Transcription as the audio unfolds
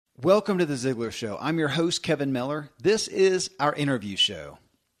Welcome to The Ziglar Show. I'm your host, Kevin Miller. This is our interview show.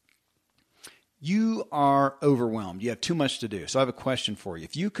 You are overwhelmed. You have too much to do. So I have a question for you.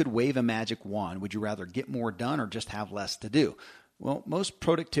 If you could wave a magic wand, would you rather get more done or just have less to do? Well, most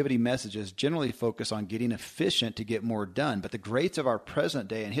productivity messages generally focus on getting efficient to get more done, but the greats of our present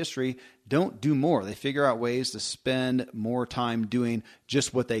day and history don't do more. They figure out ways to spend more time doing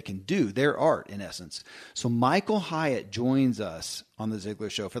just what they can do, their art in essence. So Michael Hyatt joins us on The Ziglar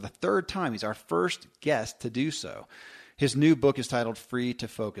Show for the third time. He's our first guest to do so. His new book is titled Free to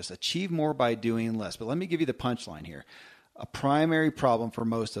Focus, Achieve More by Doing Less. But let me give you the punchline here. A primary problem for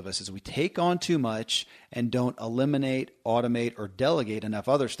most of us is we take on too much and don't eliminate, automate, or delegate enough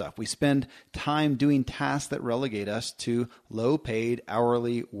other stuff. We spend time doing tasks that relegate us to low-paid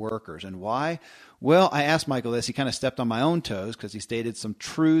hourly workers. And why? Well, I asked Michael this. He kind of stepped on my own toes because he stated some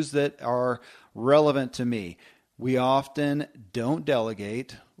truths that are relevant to me. We often don't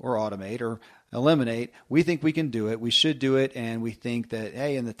delegate or automate or eliminate. We think we can do it. We should do it. And we think that,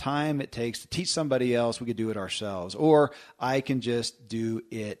 hey, in the time it takes to teach somebody else, we could do it ourselves. Or I can just do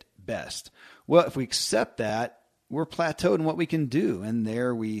it best. Well, if we accept that, we're plateaued in what we can do. And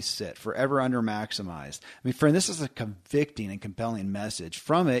there we sit, forever under maximized. I mean, friend, this is a convicting and compelling message.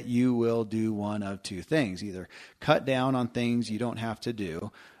 From it, you will do one of two things. Either cut down on things you don't have to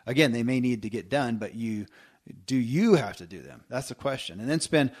do. Again, they may need to get done, but do you have to do them? That's the question. And then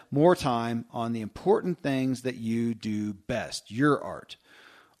spend more time on the important things that you do best, your art.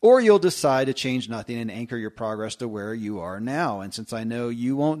 Or you'll decide to change nothing and anchor your progress to where you are now. And since I know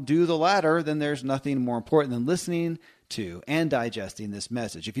you won't do the latter, then there's nothing more important than listening to and digesting this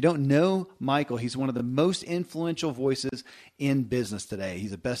message. If you don't know Michael, he's one of the most influential voices in business today.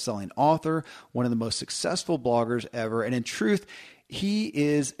 He's a best-selling author, one of the most successful bloggers ever. And in truth, he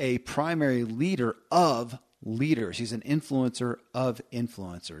is a primary leader of leaders. He's an influencer of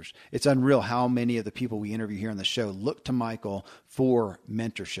influencers. It's unreal how many of the people we interview here on the show look to Michael for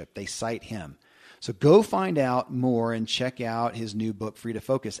mentorship. They cite him. So go find out more and check out his new book, Free to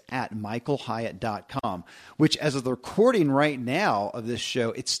Focus, at michaelhyatt.com, which as of the recording right now of this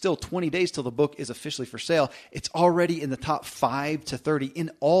show, it's still 20 days till the book is officially for sale. It's already in the top 5 to 30 in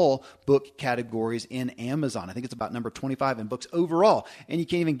all book categories in Amazon. I think it's about number 25 in books overall, and you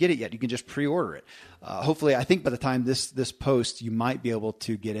can't even get it yet. You can just pre-order it. Hopefully, I think by the time this posts, you might be able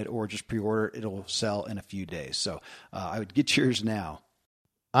to get it or just pre-order it. It'll sell in a few days. So I would get yours now.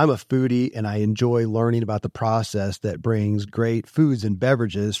 I'm a foodie and I enjoy learning about the process that brings great foods and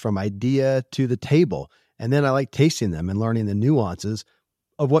beverages from idea to the table. And then I like tasting them and learning the nuances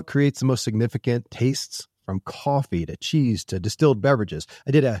of what creates the most significant tastes, from coffee to cheese to distilled beverages.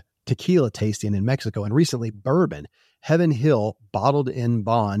 I did a tequila tasting in Mexico and recently bourbon. Heaven Hill bottled in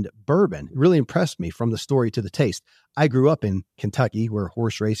bond bourbon really impressed me from the story to the taste. I grew up in Kentucky where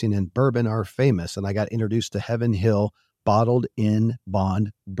horse racing and bourbon are famous, and I got introduced to Heaven Hill bottled in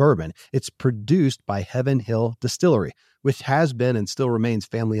bond bourbon. It's produced by Heaven Hill Distillery, which has been and still remains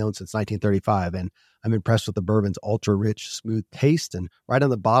family owned since 1935. And I'm impressed with the bourbon's ultra rich, smooth taste. And right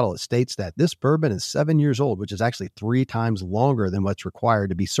on the bottle, it states that this bourbon is 7 years old, which is actually 3 times longer than what's required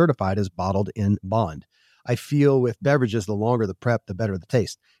to be certified as bottled in bond. I feel with beverages, the longer the prep, the better the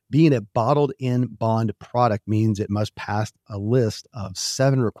taste. Being a bottled in bond product means it must pass a list of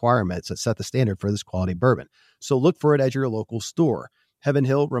 7 requirements that set the standard for this quality bourbon. So look for it at your local store. Heaven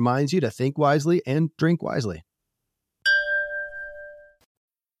Hill reminds you to think wisely and drink wisely.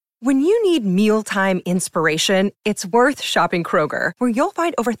 When you need mealtime inspiration, it's worth shopping Kroger, where you'll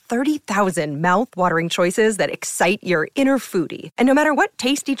find over 30,000 mouth-watering choices that excite your inner foodie. And no matter what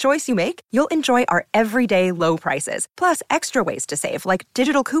tasty choice you make, you'll enjoy our everyday low prices, plus extra ways to save, like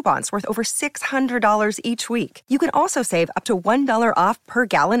digital coupons worth over $600 each week. You can also save up to $1 off per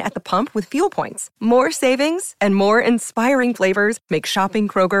gallon at the pump with fuel points. More savings and more inspiring flavors make shopping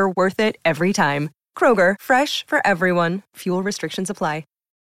Kroger worth it every time. Kroger, fresh for everyone. Fuel restrictions apply.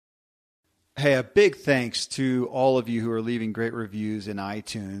 Hey, a big thanks to all of you who are leaving great reviews in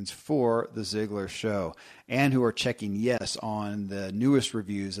iTunes for The Ziglar Show and who are checking yes on the newest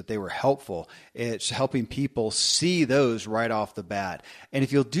reviews that they were helpful. It's helping people see those right off the bat. And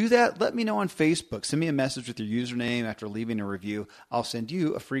if you'll do that, let me know on Facebook. Send me a message with your username after leaving a review. I'll send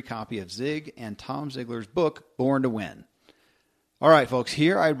you a free copy of Zig and Tom Ziglar's book, Born to Win. All right, folks,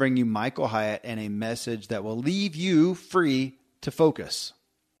 here I bring you Michael Hyatt and a message that will leave you free to focus.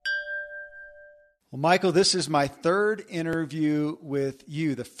 Well, Michael, this is my third interview with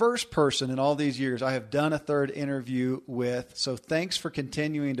you, the first person in all these years I have done a third interview with. So thanks for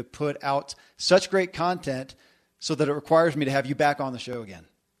continuing to put out such great content so that it requires me to have you back on the show again.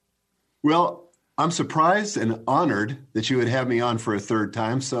 Well, I'm surprised and honored that you would have me on for a third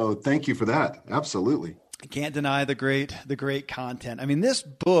time. So thank you for that. Absolutely. I can't deny the great content. I mean, this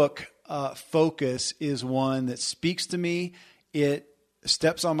book, Focus, is one that speaks to me. It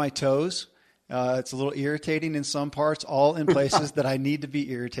steps on my toes. It's a little irritating in some parts, all in places that I need to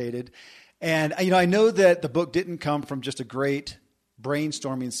be irritated. And, I know that the book didn't come from just a great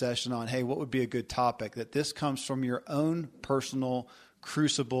brainstorming session on, hey, what would be a good topic? That this comes from your own personal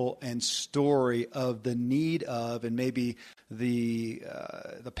crucible and story of the need of, and maybe the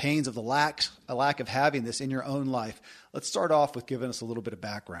pains of the lack of having this in your own life. Let's start off with giving us a little bit of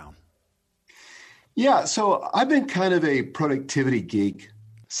background. Yeah, so I've been kind of a productivity geek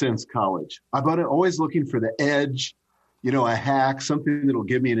since college. I've been always looking for the edge, a hack, something that'll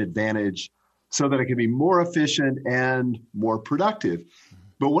give me an advantage so that I can be more efficient and more productive.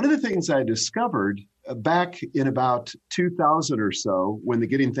 But one of the things I discovered back in about 2000 or so, when the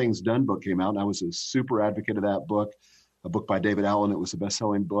Getting Things Done book came out, and I was a super advocate of that book, a book by David Allen, it was a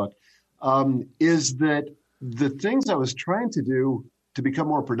best-selling book, is that the things I was trying to do to become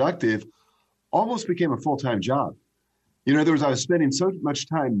more productive almost became a full-time job. In other words, I was spending so much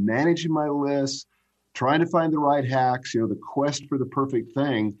time managing my lists, trying to find the right hacks, the quest for the perfect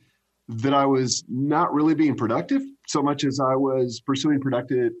thing, that I was not really being productive so much as I was pursuing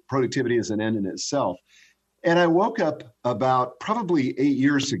productivity as an end in itself. And I woke up about probably 8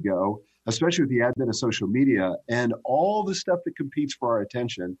 years ago, especially with the advent of social media and all the stuff that competes for our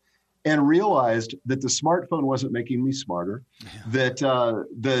attention, and realized that the smartphone wasn't making me smarter, that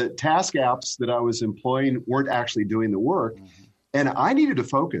the task apps that I was employing weren't actually doing the work. And I needed to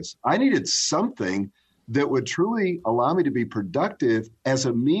focus. I needed something that would truly allow me to be productive as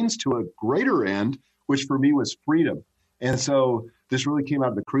a means to a greater end, which for me was freedom. And so this really came out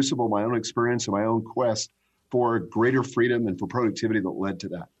of the crucible of my own experience and my own quest for greater freedom and for productivity that led to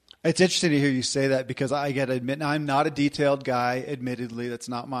that. It's interesting to hear you say that, because I got to admit, I'm not a detailed guy, admittedly. That's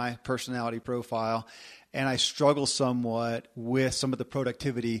not my personality profile. And I struggle somewhat with some of the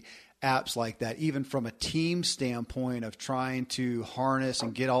productivity apps like that, even from a team standpoint of trying to harness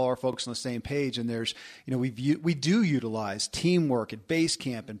and get all our folks on the same page. And there's, we do utilize teamwork at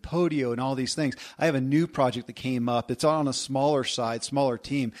Basecamp and Podio and all these things. I have a new project that came up. It's on a smaller side, smaller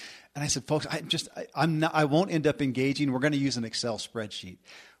team. And I said, folks, I won't end up engaging. We're going to use an Excel spreadsheet,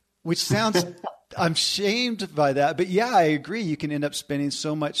 which sounds, I'm shamed by that. But yeah, I agree. You can end up spending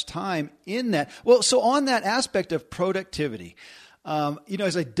so much time in that. Well, so on that aspect of productivity,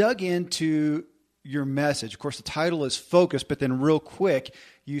 as I dug into your message, of course, the title is Focus, but then real quick,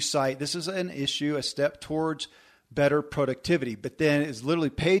 you cite this is an issue, a step towards better productivity. But then it's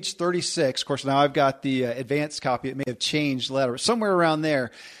literally page 36. Of course, now I've got the advanced copy. It may have changed letter. Somewhere around there,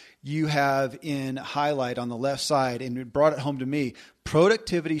 you have in highlight on the left side, and it brought it home to me,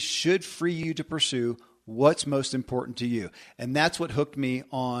 productivity should free you to pursue what's most important to you. And that's what hooked me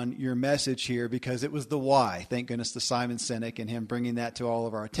on your message here, because it was the why. Thank goodness to Simon Sinek and him bringing that to all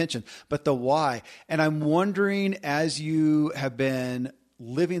of our attention. But the why. And I'm wondering, as you have been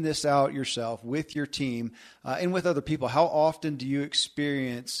living this out yourself with your team and with other people, how often do you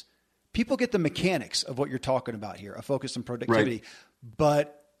experience people get the mechanics of what you're talking about here, a focus on productivity, right,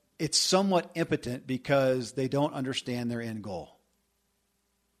 but it's somewhat impotent because they don't understand their end goal?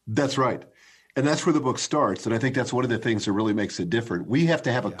 That's right. And that's where the book starts. And I think that's one of the things that really makes it different. We have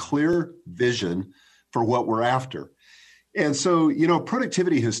to have a clear vision for what we're after. And so,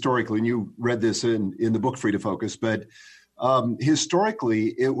 productivity historically, and you read this in the book Free to Focus, but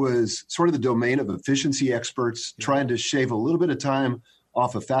historically, it was sort of the domain of efficiency experts trying to shave a little bit of time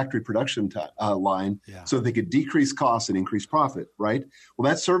off a factory production line so they could decrease costs and increase profit, right?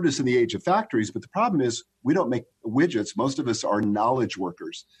 Well, that served us in the age of factories, but the problem is we don't make widgets. Most of us are knowledge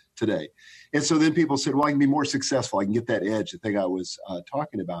workers today. And so then people said, well, I can be more successful. I can get that edge, the thing I was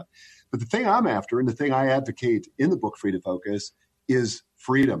talking about. But the thing I'm after, and the thing I advocate in the book Free to Focus, is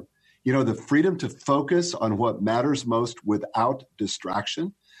freedom. The freedom to focus on what matters most without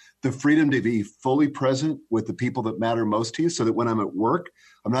distraction, the freedom to be fully present with the people that matter most to you, so that when I'm at work,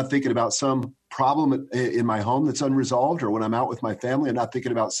 I'm not thinking about some problem in my home that's unresolved, or when I'm out with my family, I'm not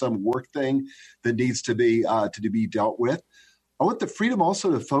thinking about some work thing that needs to be dealt with. I want the freedom also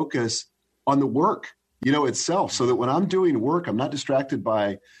to focus on the work, itself, so that when I'm doing work, I'm not distracted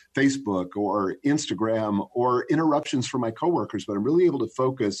by Facebook or Instagram or interruptions from my coworkers, but I'm really able to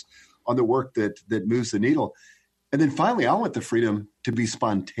focus on the work that moves the needle. And then finally, I want the freedom to be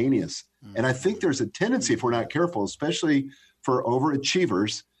spontaneous. And I think there's a tendency, if we're not careful, especially for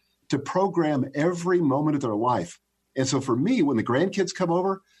overachievers, to program every moment of their life. And so for me, when the grandkids come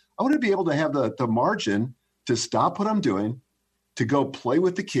over, I want to be able to have the margin to stop what I'm doing, to go play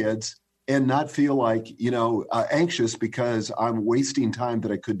with the kids, and not feel like, anxious because I'm wasting time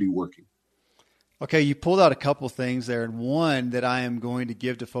that I could be working. Okay, you pulled out a couple things there, and one that I am going to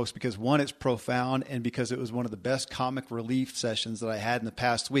give to folks because, one, it's profound, and because it was one of the best comic relief sessions that I had in the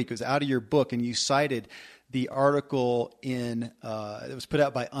past week. It was out of your book, and you cited the article that was put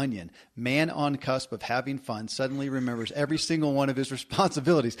out by Onion. Man on cusp of having fun suddenly remembers every single one of his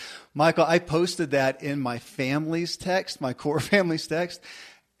responsibilities. Michael, I posted that in my family's text, my core family's text,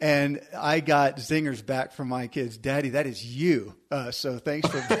 and I got zingers back from my kids. Daddy, that is you. So thanks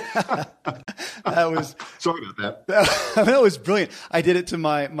for that. Was sorry about that. That was brilliant. I did it to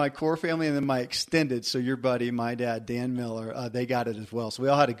my core family and then my extended. So your buddy, my dad, Dan Miller, they got it as well. So we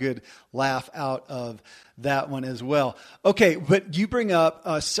all had a good laugh out of that one as well. Okay, but you bring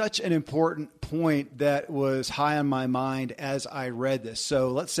up such an important point that was high on my mind as I read this. So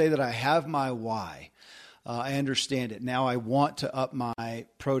let's say that I have my why. I understand it. Now I want to up my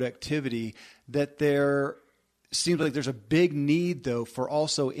productivity. That there seems like there's a big need, though, for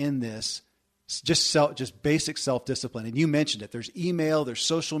also in this just basic self-discipline. And you mentioned it. There's email, there's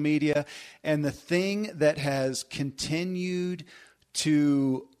social media, and the thing that has continued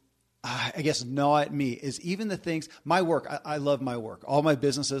to, I guess, gnaw at me is even the things. My work. I love my work. All my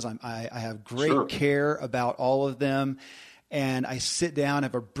businesses. I have great care about all of them. And I sit down,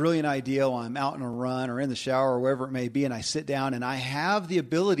 have a brilliant idea while I'm out on a run or in the shower or wherever it may be, and I sit down and I have the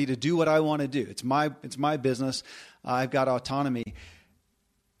ability to do what I want to do. It's my business. I've got autonomy.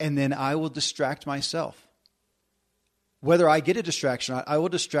 And then I will distract myself. Whether I get a distraction or not, I will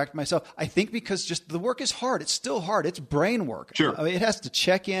distract myself. I think because just the work is hard. It's still hard. It's brain work. Sure. I mean, it has to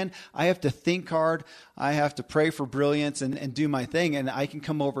check in. I have to think hard. I have to pray for brilliance and do my thing. And I can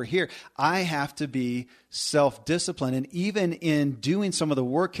come over here. I have to be self-disciplined. And even in doing some of the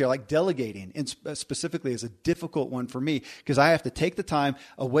work here, like delegating specifically is a difficult one for me because I have to take the time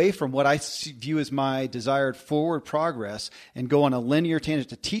away from what I view as my desired forward progress and go on a linear tangent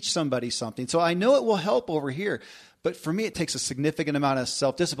to teach somebody something. So I know it will help over here. But for me, it takes a significant amount of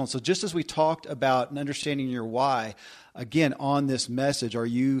self-discipline. So just as we talked about and understanding your why, again, on this message, are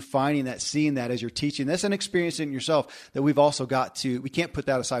you finding that, seeing that as you're teaching this and experiencing it yourself, that we've also got to, we can't put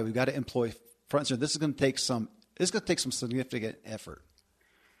that aside. We've got to employ front and center. This is going to take some significant effort.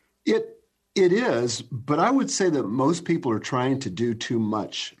 It is, but I would say that most people are trying to do too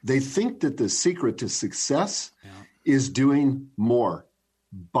much. They think that the secret to success is doing more,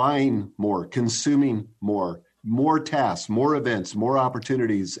 buying more, consuming more tasks, more events, more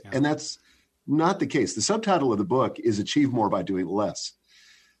opportunities. Yeah. And that's not the case. The subtitle of the book is Achieve More by Doing Less.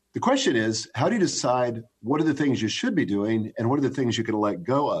 The question is, how do you decide what are the things you should be doing and what are the things you can let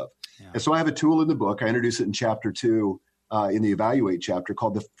go of? Yeah. And so I have a tool in the book. I introduce it in chapter 2 in the Evaluate chapter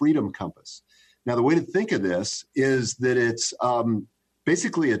called the Freedom Compass. Now, the way to think of this is that it's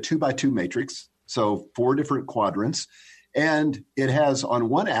basically a 2x2 matrix. So 4 different quadrants. And it has on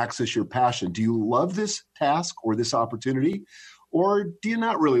one axis your passion. Do you love this task or this opportunity, or do you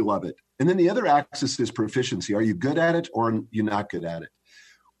not really love it? And then the other axis is proficiency. Are you good at it or are you not good at it?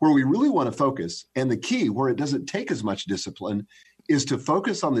 Where we really want to focus, and the key where it doesn't take as much discipline, is to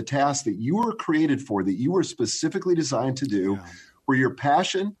focus on the task that you were created for, that you were specifically designed to do, where your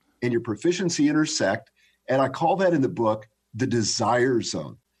passion and your proficiency intersect. And I call that in the book the desire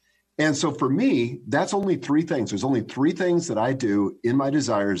zone. And so for me, that's only 3 things. There's only 3 things that I do in my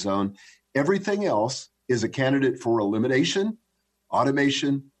desire zone. Everything else is a candidate for elimination,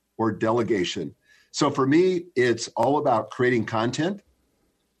 automation, or delegation. So for me, it's all about creating content,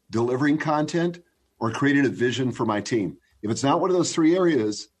 delivering content, or creating a vision for my team. If it's not one of those 3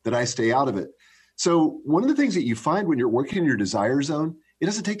 areas, then I stay out of it. So one of the things that you find when you're working in your desire zone, it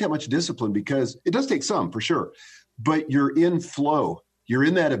doesn't take that much discipline, because it does take some for sure, but you're in flow. You're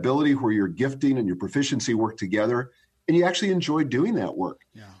in that ability where your gifting and your proficiency work together, and you actually enjoy doing that work.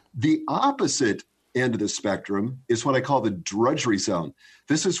 Yeah. The opposite end of the spectrum is what I call the drudgery zone.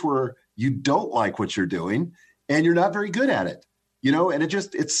 This is where you don't like what you're doing and you're not very good at it, and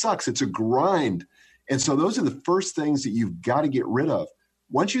it sucks. It's a grind. And so those are the first things that you've got to get rid of.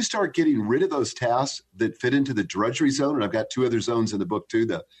 Once you start getting rid of those tasks that fit into the drudgery zone, and I've got 2 other zones in the book too,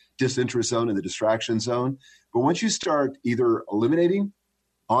 the disinterest zone and the distraction zone. But once you start either eliminating,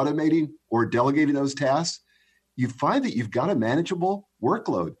 automating, or delegating those tasks, you find that you've got a manageable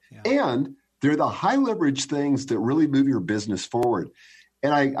workload. Yeah. And they're the high leverage things that really move your business forward.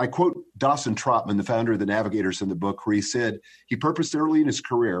 And I quote Dawson Trotman, the founder of the Navigators, in the book, where he said he purposed early in his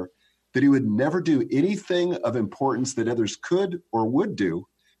career that he would never do anything of importance that others could or would do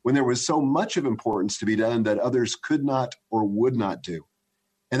when there was so much of importance to be done that others could not or would not do.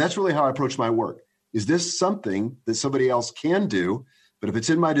 And that's really how I approach my work. Is this something that somebody else can do But if it's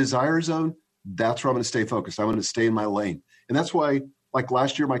in my desire zone, that's where I'm going to stay focused. I'm going to stay in my lane. And that's why, like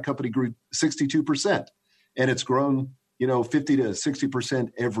last year, my company grew 62%, and it's grown, 50 to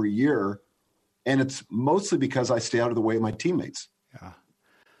 60% every year. And it's mostly because I stay out of the way of my teammates. Yeah.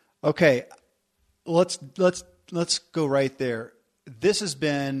 Okay. Let's go right there. This has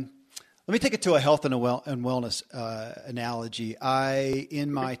been, let me take it to a health and wellness analogy.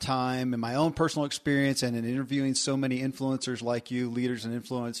 In my time, in my own personal experience, and in interviewing so many influencers like you, leaders and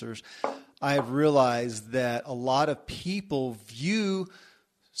influencers, I have realized that a lot of people view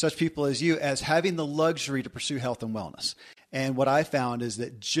such people as you as having the luxury to pursue health and wellness. And what I found is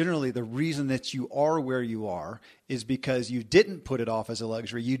that generally the reason that you are where you are is because you didn't put it off as a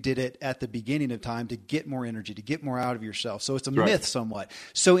luxury. You did it at the beginning of time to get more energy, to get more out of yourself. So it's a myth somewhat.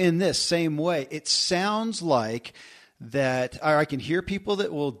 So in this same way, it sounds like that I can hear people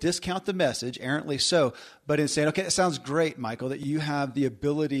that will discount the message, errantly so, but in saying, okay, it sounds great, Michael, that you have the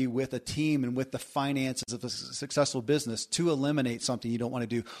ability with a team and with the finances of a successful business to eliminate something you don't want to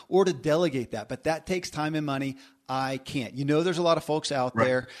do or to delegate that. But that takes time and money. I can't. There's a lot of folks out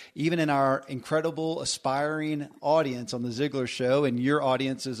there, even in our incredible aspiring audience on the Ziglar Show and your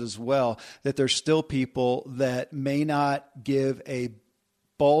audiences as well, that there's still people that may not give a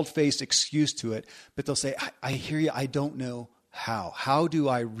bald-faced excuse to it, but they'll say, I hear you. I don't know how. How do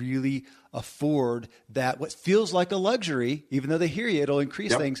I really afford that? What feels like a luxury, even though they hear you, it'll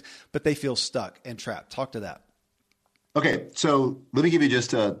increase things, but they feel stuck and trapped. Talk to that. Okay. So let me give you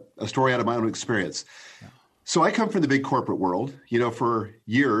just a story out of my own experience. Yeah. So I come from the big corporate world. For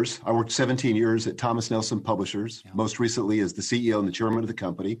years, I worked 17 years at Thomas Nelson Publishers, most recently as the CEO and the chairman of the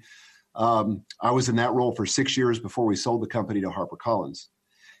company. I was in that role for 6 years before we sold the company to HarperCollins.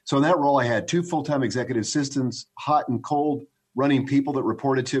 So in that role, I had 2 full-time executive assistants, hot and cold, running people that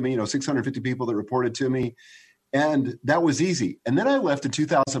reported to me, 650 people that reported to me. And that was easy. And then I left in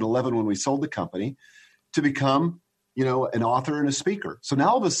 2011 when we sold the company to become, an author and a speaker. So now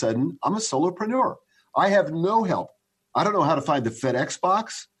all of a sudden, I'm a solopreneur. I have no help. I don't know how to find the FedEx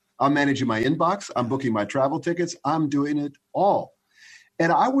box. I'm managing my inbox. I'm booking my travel tickets. I'm doing it all.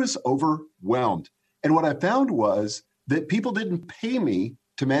 And I was overwhelmed. And what I found was that people didn't pay me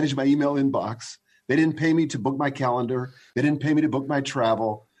to manage my email inbox. They didn't pay me to book my calendar. They didn't pay me to book my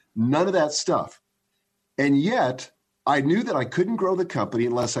travel. None of that stuff. And yet I knew that I couldn't grow the company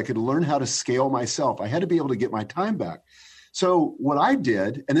unless I could learn how to scale myself. I had to be able to get my time back. So what I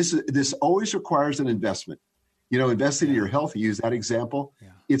did, and this always requires an investment, investing in your health, you use that example. Yeah.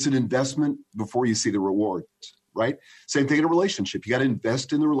 It's an investment before you see the rewards, right? Same thing in a relationship. You got to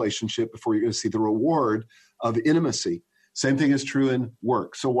invest in the relationship before you're going to see the reward of intimacy. Same thing is true in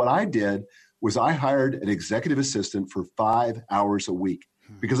work. So what I did was I hired an executive assistant for 5 hours a week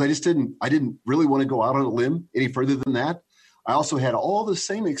because I didn't really want to go out on a limb any further than that. I also had all the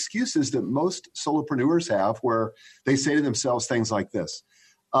same excuses that most solopreneurs have where they say to themselves things like this.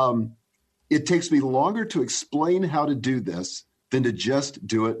 It takes me longer to explain how to do this than to just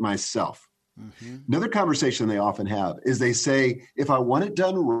do it myself. Mm-hmm. Another conversation they often have is they say, if I want it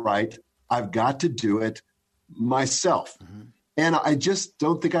done right, I've got to do it myself. Mm-hmm. And I just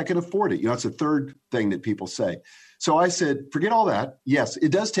don't think I can afford it. It's a third thing that people say. So I said, forget all that. Yes,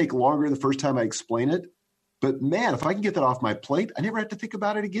 it does take longer the first time I explain it. But man, if I can get that off my plate, I never have to think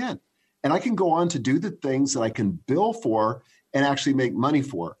about it again. And I can go on to do the things that I can bill for and actually make money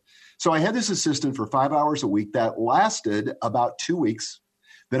for. So I had this assistant for 5 hours a week that lasted about 2 weeks.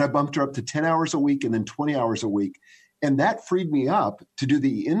 Then I bumped her up to 10 hours a week and then 20 hours a week. And that freed me up to do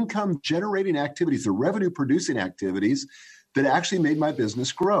the income generating activities, the revenue producing activities that actually made my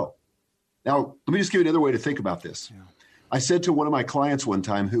business grow. Now, let me just give you another way to think about this. Yeah. I said to one of my clients one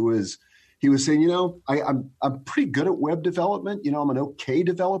time he was saying, I'm pretty good at web development. I'm an okay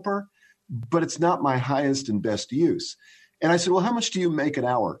developer, but it's not my highest and best use. And I said, well, how much do you make an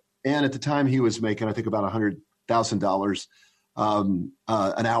hour? And at the time he was making, I think about $100,000 an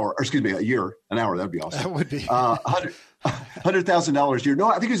hour, or excuse me, a year, an hour. That'd be awesome. That would be $100,000 a year. No,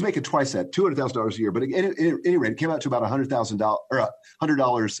 I think he was making twice that, $200,000 a year. But at any rate, it came out to about $100,000 or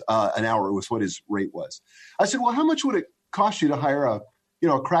 $100 an hour was what his rate was. I said, well, how much would it cost you to hire a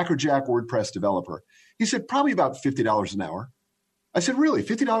crackerjack WordPress developer? He said, probably about $50 an hour. I said, really,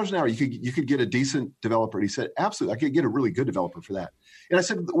 $50 an hour? You could get a decent developer? And he said, absolutely. I could get a really good developer for that. And I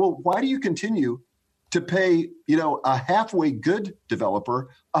said, well, why do you continue to pay, a halfway good developer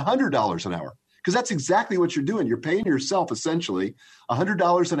 $100 an hour? Because that's exactly what you're doing. You're paying yourself essentially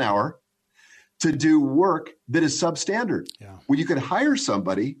 $100 an hour to do work that is substandard. Yeah. When you could hire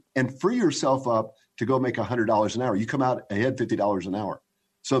somebody and free yourself up to go make $100 an hour, you come out ahead $50 an hour.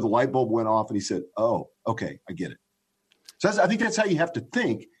 So the light bulb went off and he said, oh, okay, I get it. So I think that's how you have to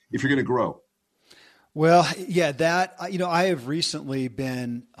think if you're going to grow. Well, yeah, I have recently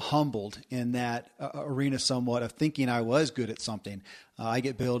been humbled in that arena somewhat of thinking I was good at something. I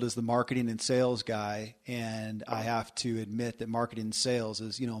get billed as the marketing and sales guy, and I have to admit that marketing and sales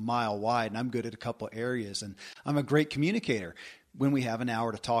is, a mile wide, and I'm good at a couple of areas, and I'm a great communicator. When we have an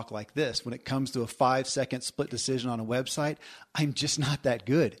hour to talk like this, when it comes to a 5-second split decision on a website, I'm just not that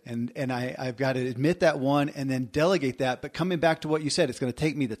good. And I've got to admit that one and then delegate that. But coming back to what you said, it's going to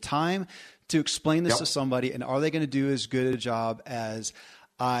take me the time to explain this to somebody. And are they going to do as good a job as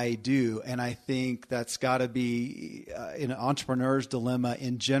I do? And I think that's got to be an entrepreneur's dilemma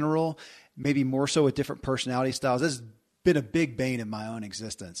in general, maybe more so with different personality styles. This has been a big bane in my own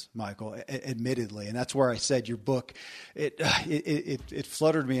existence, Michael, admittedly. And that's where I said your book, it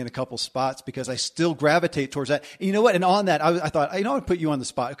fluttered me in a couple spots because I still gravitate towards that. And you know what? And on that, I thought, I would put you on the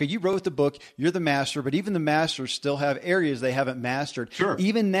spot. Okay, you wrote the book, you're the master, but even the masters still have areas they haven't mastered. Sure.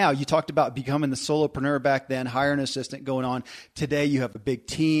 Even now, you talked about becoming the solopreneur back then, hire an assistant going on. Today, you have a big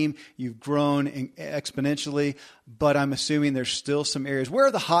team. You've grown exponentially. But I'm assuming there's still some areas. Where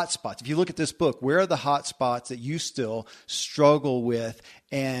are the hot spots? If you look at this book, where are the hot spots that you still struggle with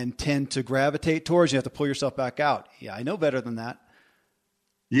and tend to gravitate towards? You have to pull yourself back out. Yeah, I know better than that.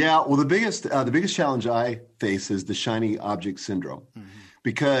 Yeah, well, the biggest challenge I face is the shiny object syndrome,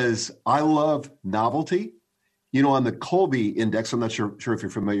 because I love novelty. On the Colby Index, I'm not sure if you're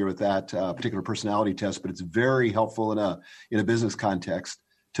familiar with that particular personality test, but it's very helpful in a business context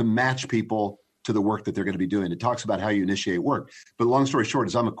to match people to the work that they're going to be doing. It talks about how you initiate work. But long story short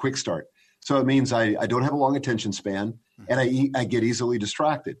is I'm a quick start. So it means I don't have a long attention span, and I get easily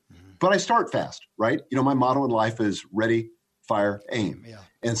distracted. But I start fast, right? My motto in life is ready, fire, aim. Yeah.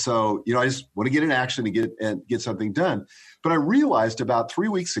 And so, I just want to get in action and get something done. But I realized about 3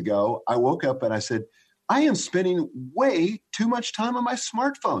 weeks ago, I woke up and I said, I am spending way too much time on my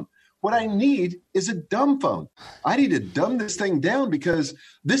smartphone. What I need is a dumb phone. I need to dumb this thing down because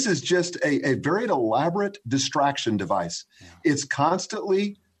this is just a very elaborate distraction device. Yeah. It's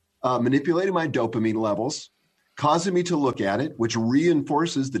constantly manipulating my dopamine levels, causing me to look at it, which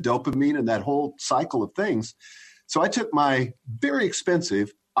reinforces the dopamine and that whole cycle of things. So I took my very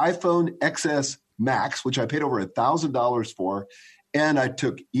expensive iPhone XS Max, which I paid over $1,000 for, and I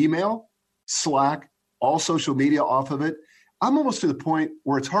took email, Slack, all social media off of it. I'm almost to the point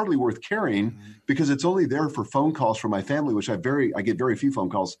where it's hardly worth carrying because it's only there for phone calls from my family, which I get very few phone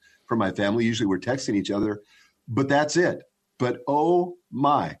calls from my family. Usually we're texting each other, but that's it. But oh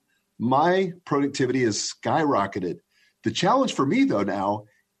my productivity has skyrocketed. The challenge for me though now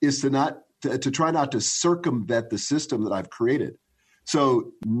is to try not to circumvent the system that I've created.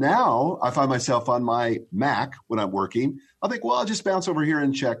 So now I find myself on my Mac when I'm working. I'll think, well, I'll just bounce over here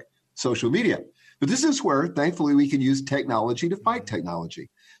and check social media. But this is where, thankfully, we can use technology to fight technology.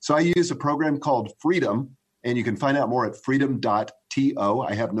 So I use a program called Freedom, and you can find out more at freedom.to.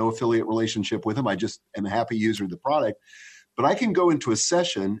 I have no affiliate relationship with them. I just am a happy user of the product. But I can go into a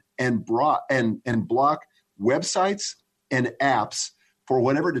session and block websites and apps for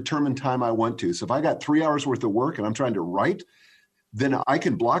whatever determined time I want to. So if I got 3 hours worth of work and I'm trying to write, then I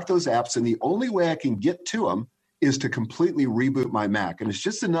can block those apps. And the only way I can get to them is to completely reboot my Mac. And it's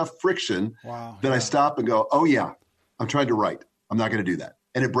just enough friction that I stop and go, oh yeah, I'm trying to write. I'm not going to do that.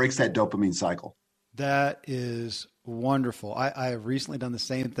 And it breaks that dopamine cycle. That is wonderful. I have recently done the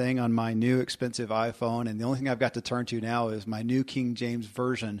same thing on my new expensive iPhone. And the only thing I've got to turn to now is my new King James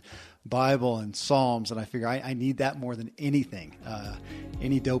Version Bible and Psalms. And I figure I need that more than anything,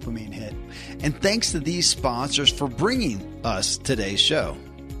 any dopamine hit. And thanks to these sponsors for bringing us today's show.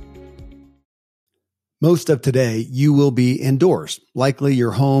 Most of today, you will be indoors, likely your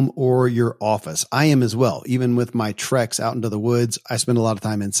home or your office. I am as well. Even with my treks out into the woods, I spend a lot of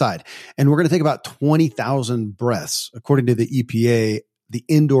time inside. And we're going to take about 20,000 breaths. According to the EPA, the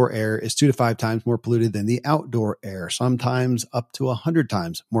indoor air is 2 to 5 times more polluted than the outdoor air, sometimes up to 100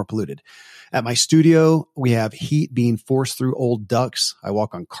 times more polluted. At my studio, we have heat being forced through old ducts. I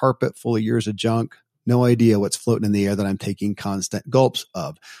walk on carpet full of years of junk. No idea what's floating in the air that I'm taking constant gulps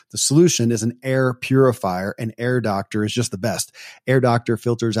of. The solution is an air purifier, and Air Doctor is just the best. Air Doctor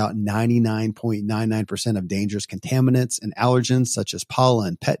filters out 99.99% of dangerous contaminants and allergens such as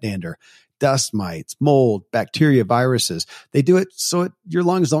pollen, pet dander, dust mites, mold, bacteria, viruses. They do it so your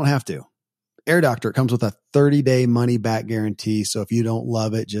lungs don't have to. Air Doctor comes with a 30-day money-back guarantee, so if you don't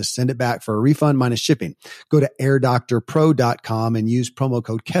love it, just send it back for a refund minus shipping. Go to airdoctorpro.com and use promo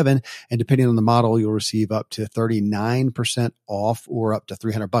code Kevin, and depending on the model, you'll receive up to 39% off or up to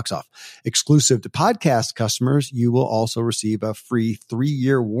 $300 off. Exclusive to podcast customers, you will also receive a free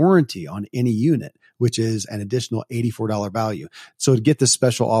 3-year warranty on any unit which is an additional $84 value. So to get this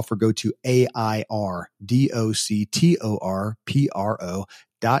special offer, go to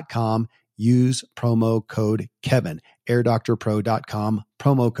AIRDOCTORPRO.com. Use promo code Kevin, airdoctorpro.com,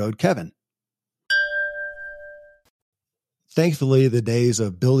 promo code Kevin. Thankfully, the days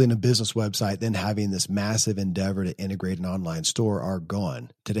of building a business website, then having this massive endeavor to integrate an online store are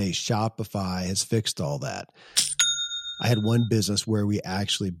gone. Today, Shopify has fixed all that. I had one business where we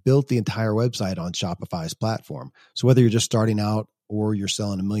actually built the entire website on Shopify's platform. So whether you're just starting out or you're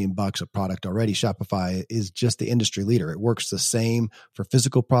selling $1 million of product already, Shopify is just the industry leader. It works the same for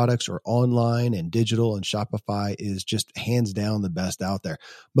physical products or online and digital, and Shopify is just hands down the best out there.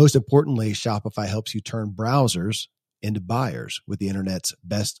 Most importantly, Shopify helps you turn browsers into buyers with the internet's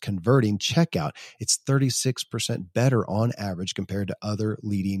best converting checkout. It's 36% better on average compared to other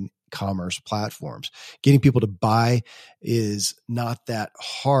leading commerce platforms. Getting people to buy is not that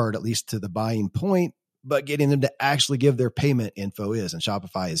hard, at least to the buying point, but getting them to actually give their payment info is, and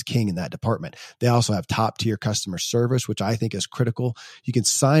Shopify is king in that department. They also have top tier customer service, which I think is critical. You can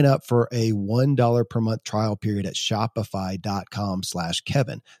sign up for a $1 per month trial period at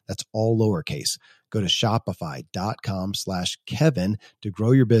shopify.com/Kevin. That's all lowercase. Go to shopify.com/Kevin to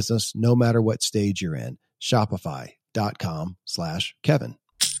grow your business no matter what stage you're in. Shopify.com/Kevin.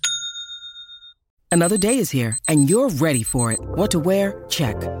 Another day is here, and you're ready for it. What to wear?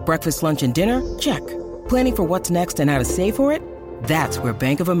 Check. Breakfast, lunch, and dinner? Check. Planning for what's next and how to save for it? That's where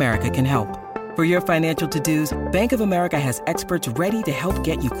Bank of America can help. For your financial to-dos, Bank of America has experts ready to help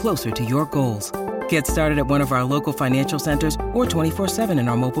get you closer to your goals. Get started at one of our local financial centers or 24/7 in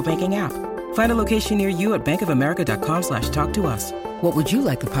our mobile banking app. Find a location near you at bankofamerica.com/talktous. What would you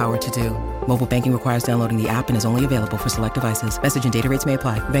like the power to do? Mobile banking requires downloading the app and is only available for select devices. Message and data rates may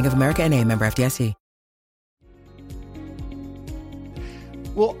apply. Bank of America NA, member FDIC.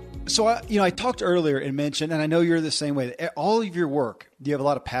 Well, so I talked earlier and mentioned, and I know you're the same way, that all of your work you have a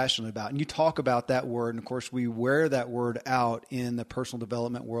lot of passion about, and you talk about that word. And of course, we wear that word out in the personal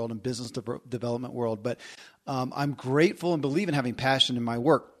development world and business development world. But I'm grateful and believe in having passion in my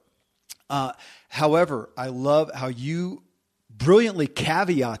work. However, I love how you brilliantly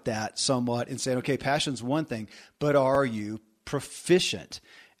caveat that somewhat and say, okay, passion's one thing, but are you proficient?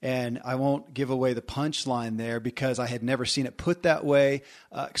 And I won't give away the punchline there because I had never seen it put that way.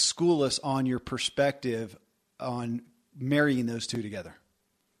 School us on your perspective on marrying those two together.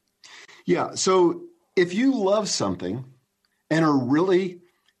 Yeah. So if you love something and are really,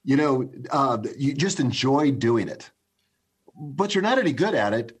 you just enjoy doing it, but you're not any good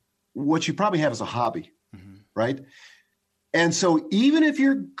at it, what you probably have is a hobby, right? And so even if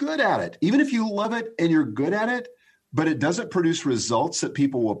you're good at it, even if you love it and you're good at it, but it doesn't produce results that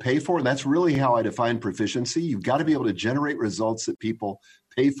people will pay for, and that's really how I define proficiency. You've got to be able to generate results that people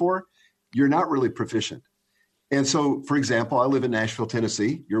pay for. You're not really proficient. And so, for example, I live in Nashville,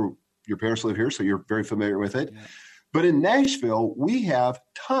 Tennessee. Your parents live here, so you're very familiar with it. Yeah. But in Nashville, we have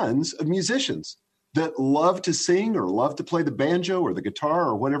tons of musicians that love to sing or love to play the banjo or the guitar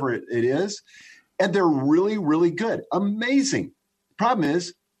or whatever it is. And they're really, really good. Amazing. Problem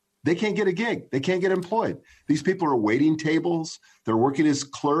is, they can't get a gig. They can't get employed. These people are waiting tables. They're working as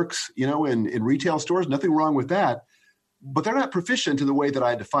clerks, in retail stores. Nothing wrong with that. But they're not proficient in the way that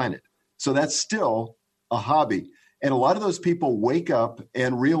I define it. So that's still a hobby. And a lot of those people wake up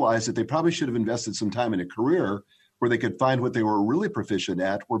and realize that they probably should have invested some time in a career where they could find what they were really proficient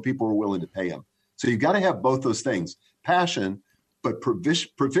at, where people were willing to pay them. So you've got to have both those things, passion, but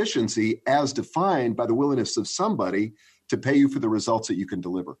proficiency as defined by the willingness of somebody to pay you for the results that you can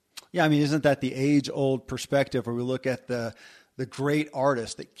deliver. Yeah, I mean, isn't that the age-old perspective where we look at the great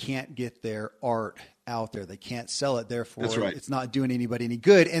artists that can't get their art out there? They can't sell it, therefore right. It's not doing anybody any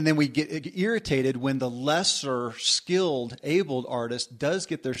good. And then we get irritated when the lesser skilled, abled artist does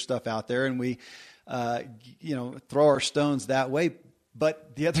get their stuff out there, and we throw our stones that way,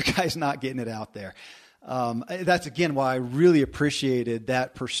 but the other guy's not getting it out there. That's, again, why I really appreciated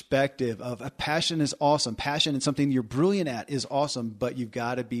that perspective of a passion is awesome. Passion and something you're brilliant at is awesome, but you've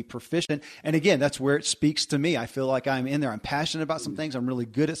got to be proficient. And again, that's where it speaks to me. I feel like I'm in there. I'm passionate about some things. I'm really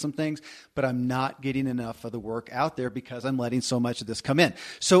good at some things, but I'm not getting enough of the work out there because I'm letting so much of this come in.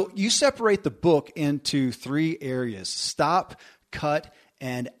 So you separate the book into 3 areas: stop, cut,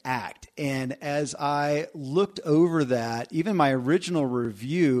 and act. And as I looked over that, even my original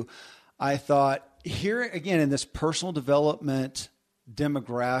review, I thought, here again, in this personal development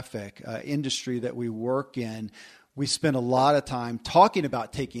demographic industry that we work in, we spend a lot of time talking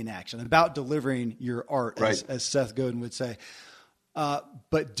about taking action, about delivering your art, right, as Seth Godin would say.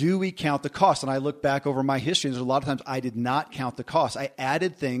 But do we count the cost? And I look back over my history, and there's a lot of times I did not count the cost. I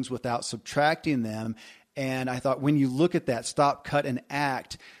added things without subtracting them. And I thought, when you look at that stop, cut, and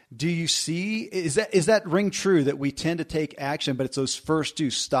act, do you see, is that ring true that we tend to take action, but it's those first two,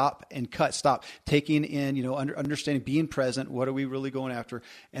 stop and cut, stop, taking in, understanding, being present, what are we really going after,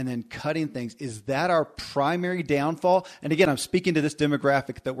 and then cutting things. Is that our primary downfall? And again, I'm speaking to this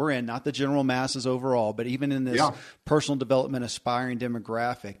demographic that we're in, not the general masses overall, but even in this personal development aspiring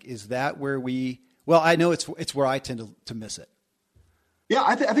demographic, is that where I know it's where I tend to miss it. Yeah,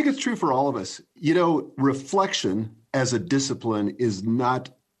 I think it's true for all of us. Reflection as a discipline is not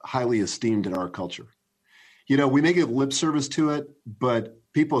highly esteemed in our culture. We may give lip service to it, but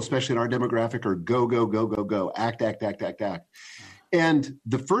people, especially in our demographic, are go, go, go, go, go, act, act, act, act, act. And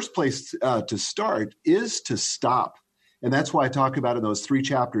the first place to start is to stop. And that's why I talk about in those 3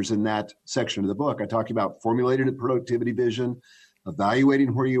 chapters in that section of the book, I talk about formulating a productivity vision,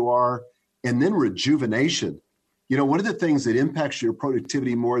 evaluating where you are, and then rejuvenation. One of the things that impacts your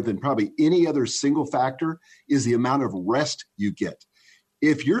productivity more than probably any other single factor is the amount of rest you get.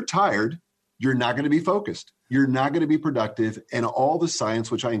 If you're tired, you're not going to be focused. You're not going to be productive. And all the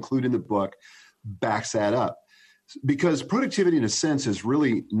science, which I include in the book, backs that up. Because productivity, in a sense, is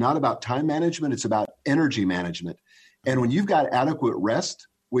really not about time management. It's about energy management. And when you've got adequate rest,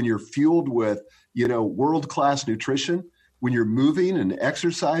 when you're fueled with, world-class nutrition, when you're moving and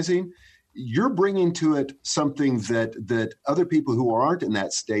exercising, you're bringing to it something that other people who aren't in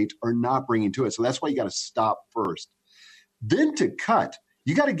that state are not bringing to it. So that's why you got to stop first. Then to cut,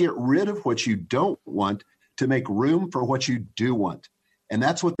 you got to get rid of what you don't want to make room for what you do want. And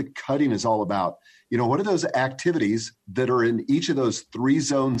that's what the cutting is all about. What are those activities that are in each of those 3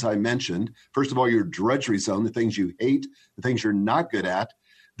 zones I mentioned? First of all, your drudgery zone, the things you hate, the things you're not good at.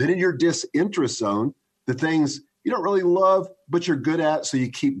 Then in your disinterest zone, the things you don't really love, but you're good at, so you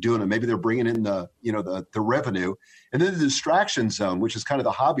keep doing it. Maybe they're bringing in the revenue. And then the distraction zone, which is kind of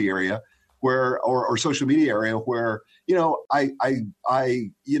the hobby area or social media area where, I'm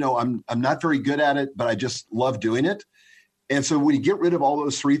not very good at it, but I just love doing it. And so when you get rid of all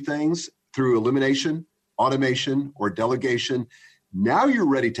those 3 things through elimination, automation, or delegation, now you're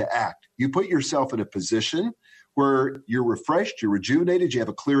ready to act. You put yourself in a position where you're refreshed, you're rejuvenated, you have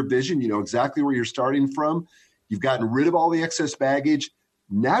a clear vision, you know exactly where you're starting from. You've gotten rid of all the excess baggage.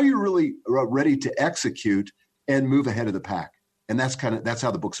 Now you're really ready to execute and move ahead of the pack. And that's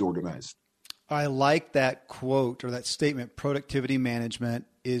how the book's organized. I like that quote or that statement. Productivity management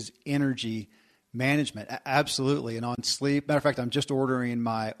is energy management. Absolutely. And on sleep, matter of fact, I'm just ordering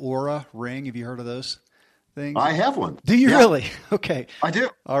my Aura ring. Have you heard of those things? I have one. Do you really? Okay. I do.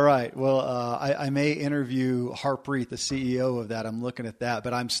 All right. Well, I may interview Harpreet, the CEO of that. I'm looking at that,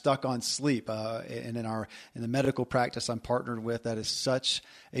 but I'm stuck on sleep. And in the medical practice I'm partnered with, that is such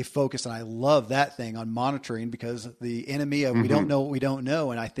a focus. And I love that thing on monitoring, because the enemy of we don't know what we don't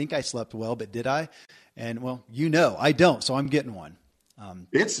know. And I think I slept well, but did I? And well, I don't. So I'm getting one.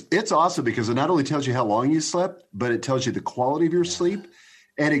 It's awesome because it not only tells you how long you slept, but it tells you the quality of your sleep.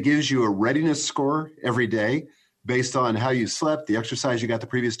 And it gives you a readiness score every day based on how you slept, the exercise you got the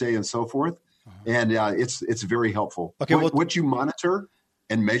previous day, and so forth. And it's very helpful. Okay, what you monitor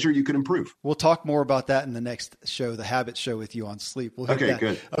and measure, you can improve. We'll talk more about that in the next show, the Habit Show with you on sleep. We'll hit that.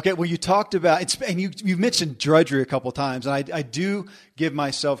 Good. Okay, well, you talked about, and you've mentioned drudgery a couple of times, and I do give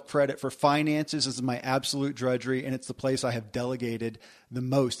myself credit for finances. This is my absolute drudgery, and it's the place I have delegated the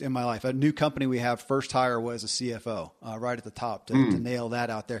most in my life. A new company we have, first hire was a CFO, right at the top to nail that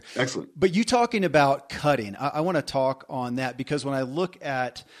out there. Excellent. But you talking about cutting, I want to talk on that, because when I look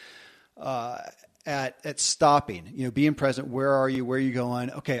at stopping, being present, where are you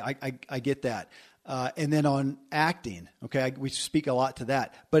going? Okay, I get that. And then on acting, okay, we speak a lot to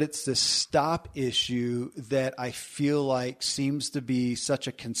that, but it's the stop issue that I feel like seems to be such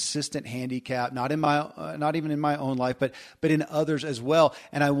a consistent handicap, not even in my own life, but in others as well.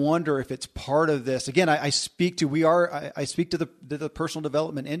 And I wonder if it's part of this. Again, I speak to the personal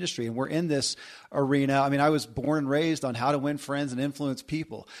development industry, and we're in this arena. I mean, I was born and raised on how to win friends and influence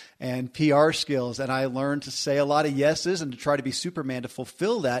people and PR skills. And I learned to say a lot of yeses and to try to be Superman to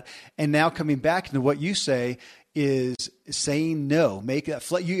fulfill that. And now coming back to what you say is saying no.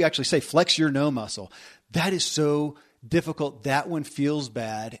 You actually say flex your no muscle. That is so difficult. That one feels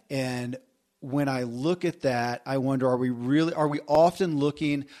bad. And when I look at that, I wonder, are we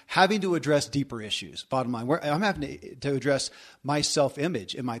often having to address deeper issues? Bottom line, I'm having to address my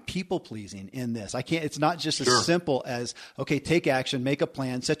self-image and my people pleasing in this. It's not just as simple as, okay, take action, make a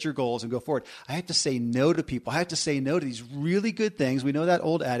plan, set your goals, and go forward. I have to say no to people. I have to say no to these really good things. We know that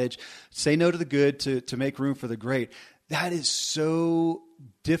old adage, say no to the good to make room for the great. That is so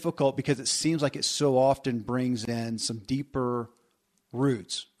difficult because it seems like it so often brings in some deeper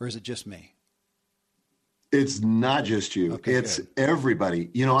roots, or is it just me? It's not just you. Okay, it's good. everybody.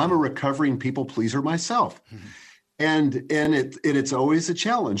 I'm a recovering people pleaser myself. And it's always a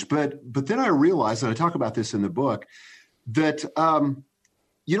challenge. But then I realized, and I talk about this in the book, that,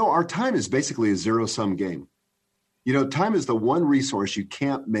 our time is basically a zero-sum game. Time is the one resource you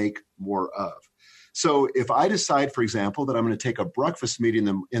can't make more of. So if I decide, for example, that I'm going to take a breakfast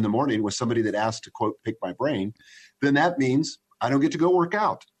meeting in the morning with somebody that asked to, quote, pick my brain, then that means I don't get to go work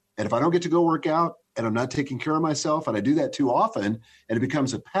out. And if I don't get to go work out and I'm not taking care of myself and I do that too often and it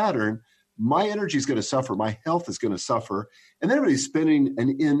becomes a pattern, my energy is going to suffer. My health is going to suffer. And then everybody's spending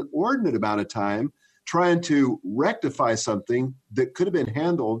an inordinate amount of time trying to rectify something that could have been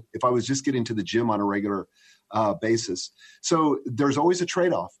handled if I was just getting to the gym on a regular basis. So there's always a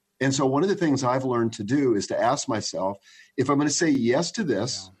trade-off. And so one of the things I've learned to do is to ask myself, if I'm going to say yes to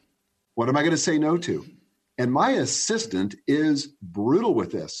this, what am I going to say no to? And my assistant is brutal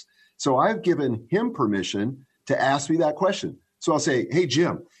with this. So I've given him permission to ask me that question. So I'll say, hey,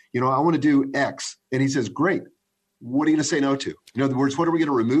 Jim, I want to do X. And he says, great. What are you going to say no to? In other words, what are we going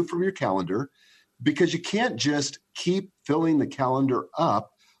to remove from your calendar? Because you can't just keep filling the calendar up,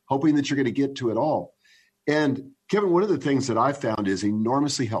 hoping that you're going to get to it all. And Kevin, one of the things that I found is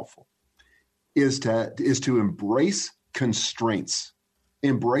enormously helpful is to embrace constraints.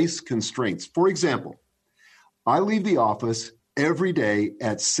 Embrace constraints. For example, I leave the office every day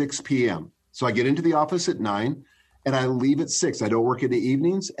at 6 p.m. So I get into the office at 9 and I leave at 6. I don't work in the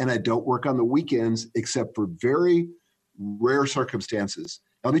evenings and I don't work on the weekends except for very rare circumstances.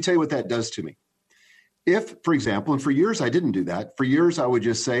 Now, let me tell you what that does to me. If, for example, and for years I didn't do that. For years I would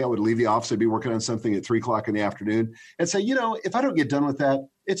just say I would leave the office, I'd be working on something at 3 o'clock in the afternoon and say, if I don't get done with that,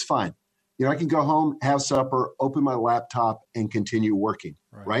 it's fine. I can go home, have supper, open my laptop and continue working,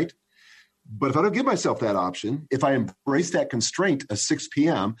 right? But if I don't give myself that option, if I embrace that constraint of 6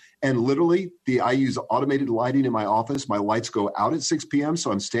 p.m. and literally I use automated lighting in my office, my lights go out at 6 p.m.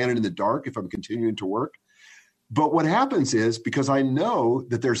 So I'm standing in the dark if I'm continuing to work. But what happens is, because I know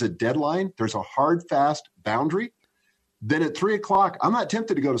that there's a deadline, there's a hard, fast boundary, then at 3 o'clock, I'm not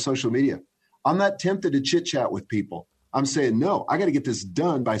tempted to go to social media. I'm not tempted to chit chat with people. I'm saying, no, I got to get this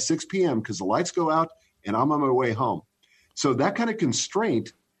done by 6 p.m. because the lights go out and I'm on my way home. So that kind of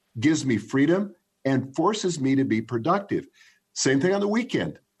constraint gives me freedom and forces me to be productive. Same thing on the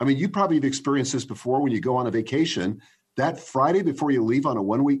weekend. I mean, you probably have experienced this before when you go on a vacation. That Friday before you leave on a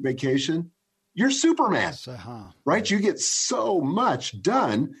 1 week vacation, you're Superman, right? You get so much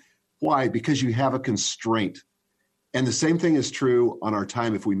done. Why? Because you have a constraint. And the same thing is true on our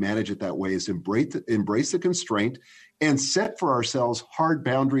time if we manage it that way, is embrace the constraint and set for ourselves hard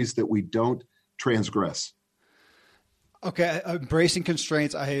boundaries that we don't transgress. Okay, embracing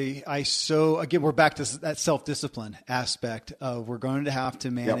constraints. Again, we're back to that self-discipline aspect of we're going to have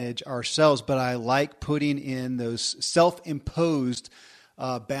to manage ourselves, but I like putting in those self-imposed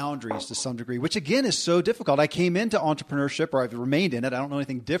boundaries to some degree, which again is so difficult. I came into entrepreneurship, or I've remained in it. I don't know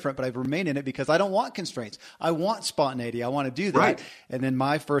anything different, but I've remained in it because I don't want constraints. I want spontaneity. I want to do that. Right. And then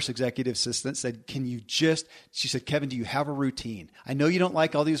my first executive assistant said, she said, Kevin, do you have a routine? I know you don't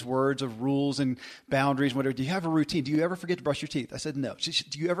like all these words of rules and boundaries, whatever. Do you have a routine? Do you ever forget to brush your teeth? I said, no. She said,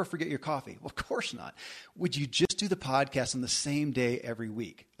 do you ever forget your coffee? Well, of course not. Would you just do the podcast on the same day every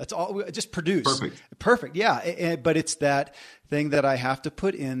week? That's all. Just produce. Perfect. Yeah. But it's that thing that I have to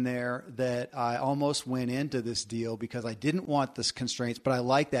put in there that I almost went into this deal because I didn't want this constraints, but I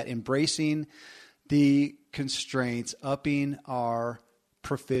like that, embracing the constraints, upping our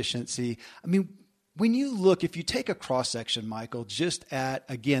proficiency. I mean, when you look, if you take a cross section, Michael, just at,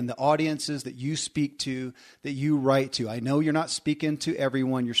 again, the audiences that you speak to, that you write to, I know you're not speaking to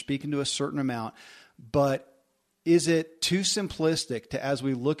everyone, you're speaking to a certain amount, but is it too simplistic to, as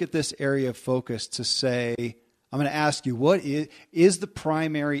we look at this area of focus, to say, I'm going to ask you, what is the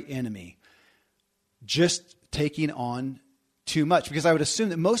primary enemy just taking on too much? Because I would assume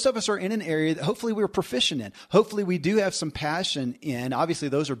that most of us are in an area that hopefully we're proficient in. Hopefully we do have some passion in. Obviously,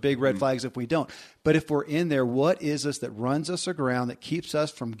 those are big red flags if we don't. But if we're in there, what is this that runs us aground, that keeps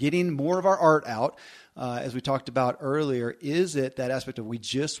us from getting more of our art out? As we talked about earlier, is it that aspect of we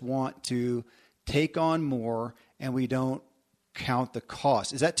just want to take on more and we don't count the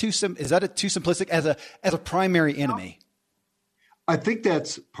cost? Is that too simplistic as a primary enemy? I think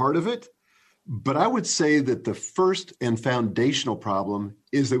that's part of it, but I would say that the first and foundational problem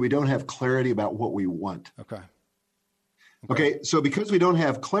is that we don't have clarity about what we want. Okay. So because we don't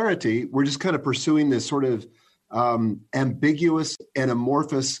have clarity, we're just kind of pursuing this sort of ambiguous and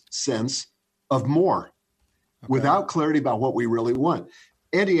amorphous sense of more. without clarity about what we really want.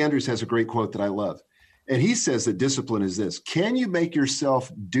 Andy Andrews has a great quote that I love. And he says that discipline is this: can you make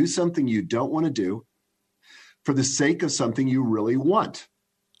yourself do something you don't want to do for the sake of something you really want?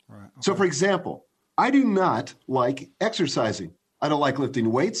 Right. Okay. So, for example, I do not like exercising. I don't like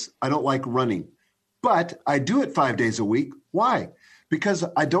lifting weights. I don't like running. But I do it 5 days a week. Why? Because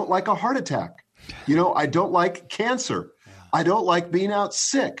I don't like a heart attack. I don't like cancer. Yeah. I don't like being out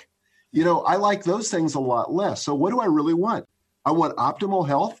sick. I like those things a lot less. So what do I really want? I want optimal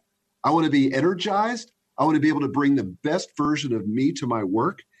health. I want to be energized. I want to be able to bring the best version of me to my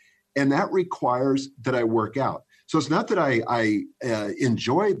work. And that requires that I work out. So it's not that I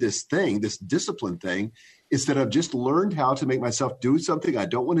enjoy this thing, this discipline thing. It's that I've just learned how to make myself do something I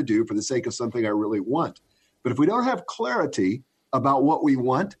don't want to do for the sake of something I really want. But if we don't have clarity about what we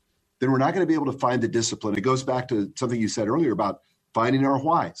want, then we're not going to be able to find the discipline. It goes back to something you said earlier about finding our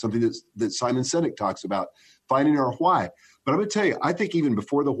why, something that Simon Sinek talks about, finding our why. But I'm going to tell you, I think even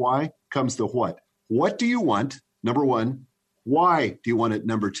before the why comes the what. What do you want? Number one. Why do you want it?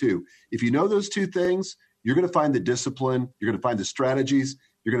 Number two. If you know those two things, you're going to find the discipline, you're going to find the strategies,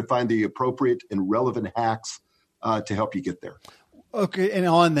 you're going to find the appropriate and relevant hacks to help you get there. Okay, and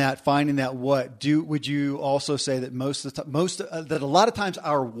on that, finding that what, would you also say that that a lot of times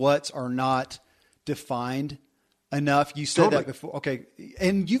our whats are not defined enough? You said that before. Okay,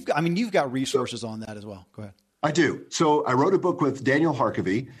 and you've got resources on that as well. Go ahead. I do. So I wrote a book with Daniel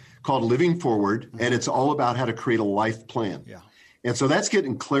Harkavy called Living Forward, and it's all about how to create a life plan. Yeah. And so that's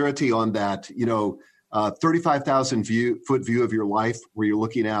getting clarity on that, 35,000 foot view of your life where you're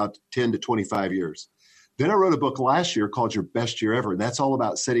looking out 10 to 25 years. Then I wrote a book last year called Your Best Year Ever. And that's all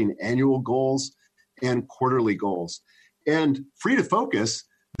about setting annual goals and quarterly goals. And Free to Focus,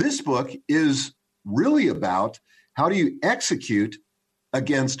 this book is really about how do you execute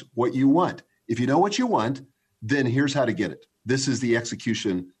against what you want. If you know what you want, then here's how to get it. This is the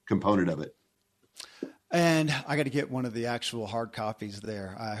execution component of it. And I got to get one of the actual hard copies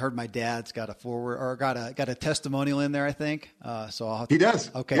there. I heard my dad's got a forward or got a testimonial in there, I think. So I'll have to, he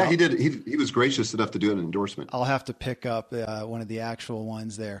does. Okay. Yeah, he did. He was gracious enough to do an endorsement. I'll have to pick up one of the actual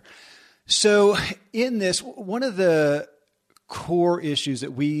ones there. So in this, one of the core issues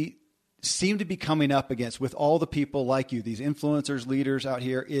that we seem to be coming up against with all the people like you, these influencers, leaders out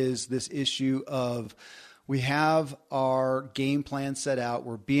here, is this issue of we have our game plan set out.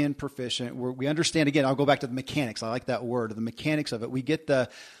 We're being proficient. We understand, again, I'll go back to the mechanics. I like that word, the mechanics of it. We get the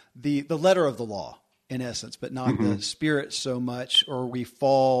letter of the law in essence, but not the spirit so much, or we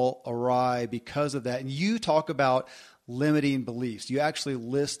fall awry because of that. And you talk about limiting beliefs. You actually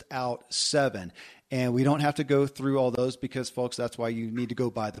list out 7. And we don't have to go through all those because, folks, that's why you need to go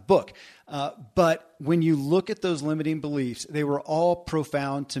buy the book. But when you look at those limiting beliefs, they were all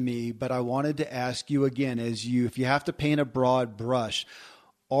profound to me. But I wanted to ask you again, if you have to paint a broad brush,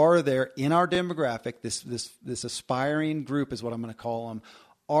 are there in our demographic, this aspiring group is what I'm going to call them,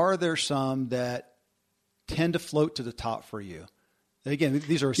 are there some that tend to float to the top for you? And again,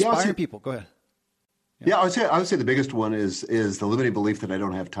 these are aspiring people. Go ahead. Yeah, I would say the biggest one is the limiting belief that I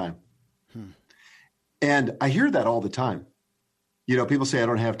don't have time. And I hear that all the time. People say I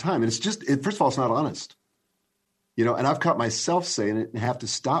don't have time. And it's just, first of all, it's not honest. And I've caught myself saying it and have to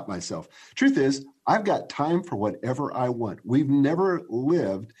stop myself. Truth is, I've got time for whatever I want. We've never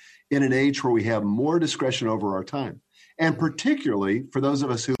lived in an age where we have more discretion over our time. And particularly for those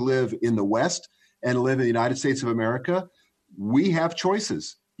of us who live in the West and live in the United States of America, we have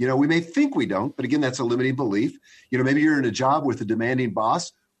choices. We may think we don't, but again, that's a limiting belief. Maybe you're in a job with a demanding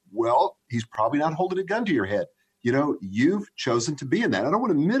boss. Well, he's probably not holding a gun to your head. You've chosen to be in that. I don't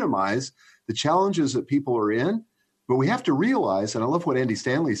want to minimize the challenges that people are in, but we have to realize, and I love what Andy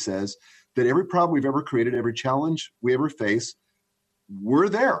Stanley says, that every problem we've ever created, every challenge we ever face, we're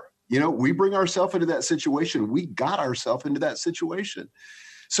there. We bring ourselves into that situation. We got ourselves into that situation.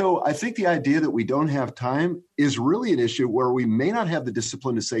 So I think the idea that we don't have time is really an issue where we may not have the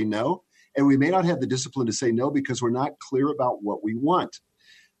discipline to say no, and we may not have the discipline to say no because we're not clear about what we want.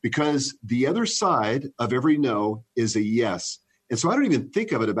 Because the other side of every no is a yes. And so I don't even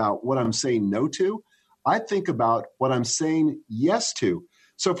think of it about what I'm saying no to. I think about what I'm saying yes to.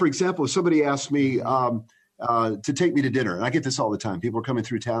 So, for example, if somebody asks me to take me to dinner, and I get this all the time. People are coming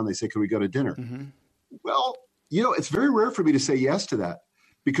through town. They say, can we go to dinner? Mm-hmm. Well, it's very rare for me to say yes to that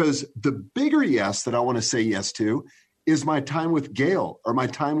because the bigger yes that I want to say yes to is my time with Gail or my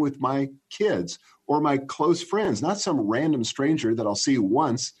time with my kids or my close friends, not some random stranger that I'll see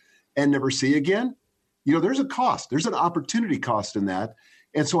once and never see again. There's a cost. There's an opportunity cost in that.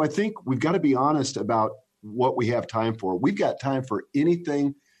 And so I think we've got to be honest about what we have time for. We've got time for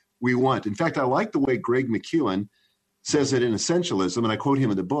anything we want. In fact, I like the way Greg McKeown says it in Essentialism, and I quote him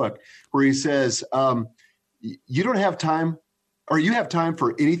in the book, where he says, you don't have time, or you have time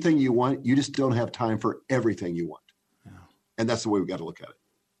for anything you want. You just don't have time for everything you want. Yeah. And that's the way we got to look at it.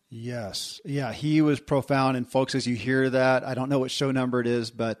 Yes. Yeah. He was profound. And folks, as you hear that, I don't know what show number it is,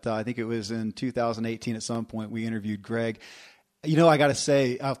 but I think it was in 2018 at some point we interviewed Greg. You know, I got to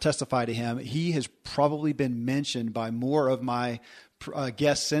say, I'll testify to him. He has probably been mentioned by more of my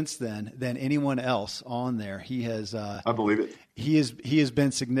guests since then than anyone else on there. He has, I believe it. He has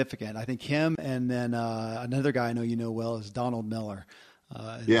been significant. I think him and then another guy I know you know well is Donald Miller.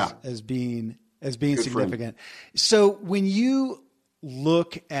 As being Good significant. Friend. So when you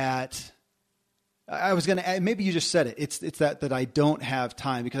look at, I was going to, maybe you just said it. It's that I don't have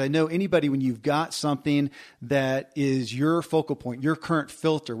time, because I know anybody, when you've got something that is your focal point, your current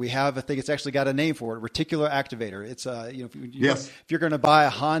filter, we have, I think it's actually got a name for it, reticular activator. It's if you're going to buy a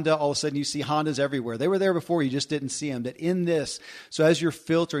Honda, all of a sudden you see Hondas everywhere. They were there before, you just didn't see them. That in this, so as you're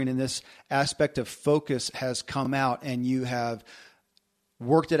filtering, in this aspect of focus has come out, and you have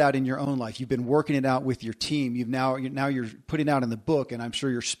worked it out in your own life. You've been working it out with your team. Now you're putting it out in the book, and I'm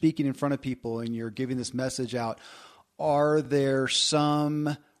sure you're speaking in front of people and you're giving this message out. Are there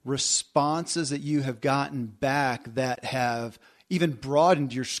some responses that you have gotten back that have even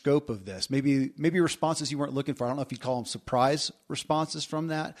broadened your scope of this? Maybe responses you weren't looking for. I don't know if you'd call them surprise responses from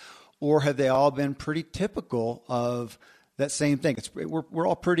that, or have they all been pretty typical of that same thing? We're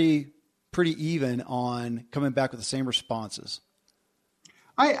all pretty even on coming back with the same responses.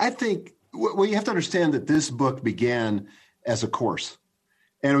 I think, well, you have to understand that this book began as a course.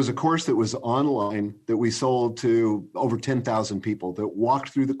 And it was a course that was online that we sold to over 10,000 people that walked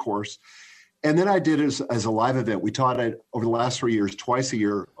through the course. And then I did it as a live event. We taught it over the last 3 years, twice a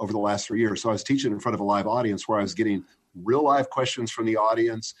year over the last 3 years. So I was teaching in front of a live audience where I was getting real live questions from the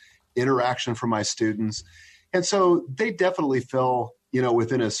audience, interaction from my students. And so they definitely fell,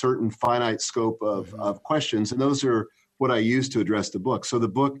 within a certain finite scope of questions. And those are what I used to address the book. So the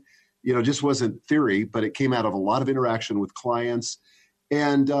book, just wasn't theory, but it came out of a lot of interaction with clients.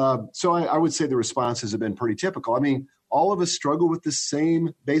 And so I would say the responses have been pretty typical. I mean, all of us struggle with the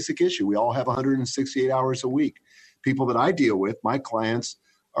same basic issue. We all have 168 hours a week. People that I deal with, my clients,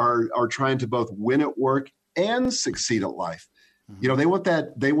 are trying to both win at work and succeed at life. Mm-hmm. They want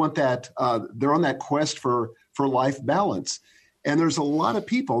that, they're on that quest for life balance. And there's a lot of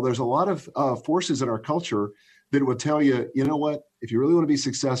people, there's a lot of forces in our culture that would tell you, you know what, if you really want to be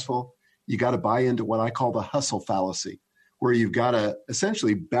successful, you got to buy into what I call the hustle fallacy, where you've got to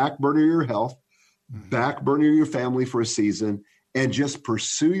essentially back burner your health, back burner your family for a season, and just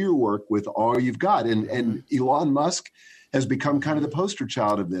pursue your work with all you've got. And Elon Musk has become kind of the poster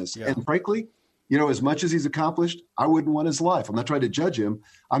child of this. Yeah. And frankly, as much as he's accomplished, I wouldn't want his life. I'm not trying to judge him.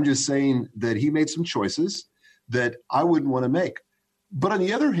 I'm just saying that he made some choices that I wouldn't want to make. But on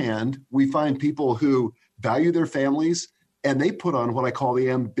the other hand, we find people who value their families, and they put on what I call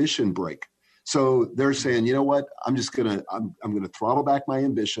the ambition brake. So they're saying, you know what, I'm going to throttle back my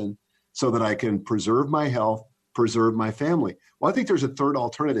ambition so that I can preserve my health, preserve my family. Well, I think there's a third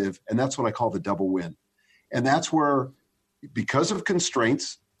alternative, and that's what I call the double win. And that's where, because of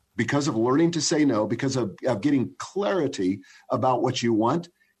constraints, because of learning to say no, because of getting clarity about what you want,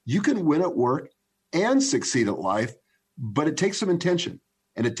 you can win at work and succeed at life, but it takes some intention.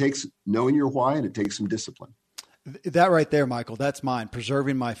 And it takes knowing your why, and it takes some discipline. That right there, Michael, that's mine.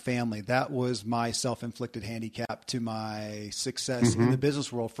 Preserving my family. That was my self-inflicted handicap to my success in the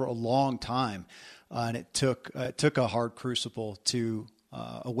business world for a long time. And it took a hard crucible to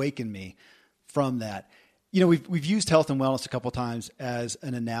awaken me from that. We've used health and wellness a couple of times as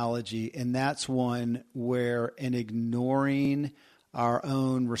an analogy, and that's one where, in ignoring our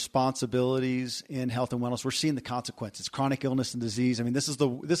own responsibilities in health and wellness, we're seeing the consequences, chronic illness and disease. I mean, this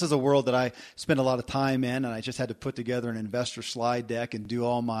is a world that I spend a lot of time in, and I just had to put together an investor slide deck and do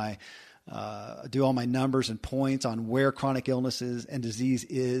all my numbers and points on where chronic illnesses and disease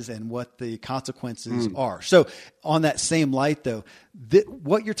is and what the consequences are. So on that same light, though,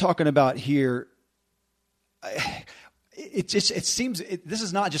 what you're talking about here, it seems this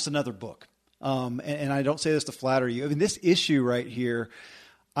is not just another book. And I don't say this to flatter you. I mean, this issue right here,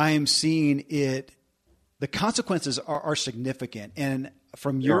 I am seeing it, the consequences are significant. And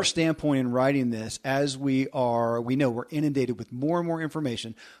from your standpoint in writing this, as we know we're inundated with more and more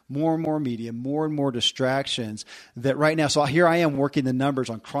information, more and more media, more and more distractions, that right now, so here I am working the numbers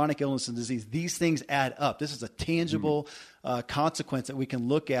on chronic illness and disease. These things add up. This is a tangible consequence that we can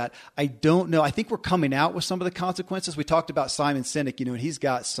look at. I don't know. I think we're coming out with some of the consequences. We talked about Simon Sinek, and he's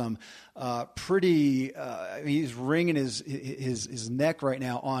got some pretty, he's wringing his neck right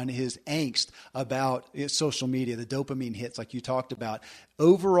now on his angst about social media, the dopamine hits like you talked about.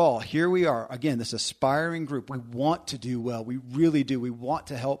 Overall, here we are, again, this aspiring group. We want to do well. We really do. We want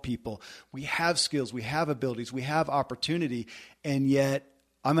to help people. We have skills. We have abilities. We have opportunity. And yet,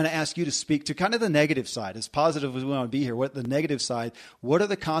 I'm going to ask you to speak to kind of the negative side. As positive as we want to be here, what the negative side, what are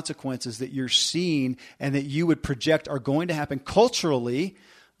the consequences that you're seeing and that you would project are going to happen culturally?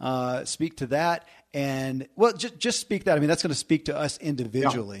 Speak to that. And, well, just speak that. I mean, that's going to speak to us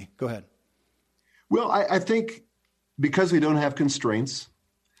individually. Yeah. Go ahead. Well, I think because we don't have constraints,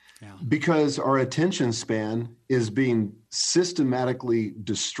 because our attention span is being systematically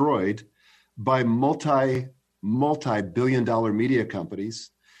destroyed by multi-billion-dollar media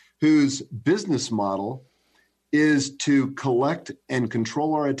companies whose business model is to collect and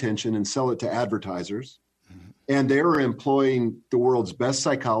control our attention and sell it to advertisers. And they are employing the world's best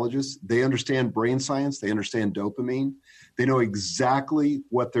psychologists. They understand brain science. They understand dopamine. They know exactly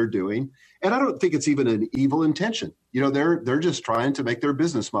what they're doing. And I don't think it's even an evil intention. They're just trying to make their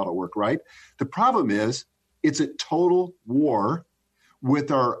business model work, right? The problem is it's at total war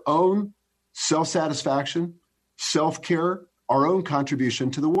with our own self-satisfaction, self-care, our own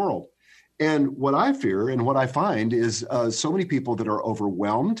contribution to the world. And what I fear and what I find is so many people that are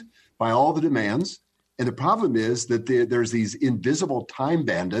overwhelmed by all the demands. And the problem is that there's these invisible time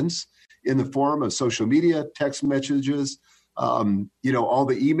bandits in the form of social media, text messages, all the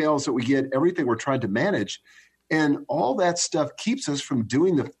emails that we get, everything we're trying to manage. And all that stuff keeps us from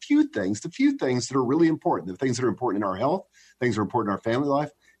doing the few things that are really important, the things that are important in our health, things that are important in our family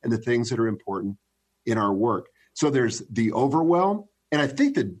life, and the things that are important in our work. So there's the overwhelm. And I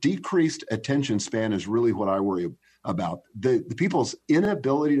think the decreased attention span is really what I worry about. The people's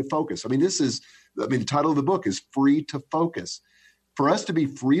inability to focus. The title of the book is Free to Focus. For us to be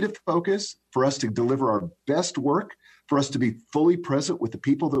free to focus, for us to deliver our best work, for us to be fully present with the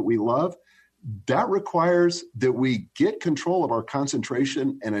people that we love, that requires that we get control of our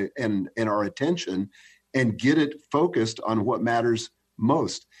concentration and our attention and get it focused on what matters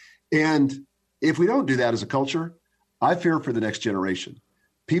most. And if we don't do that as a culture, I fear for the next generation.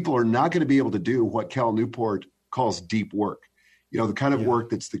 People are not going to be able to do what Cal Newport calls deep work. The kind of work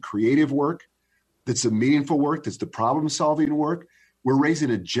that's the creative work, that's the meaningful work, that's the problem-solving work. We're raising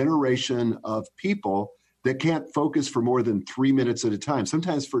a generation of people that can't focus for more than 3 minutes at a time,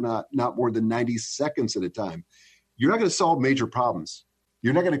 sometimes for not more than 90 seconds at a time. You're not going to solve major problems.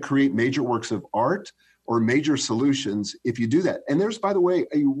 You're not going to create major works of art or major solutions if you do that. And there's, by the way,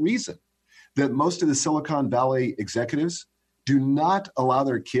 a reason that most of the Silicon Valley executives do not allow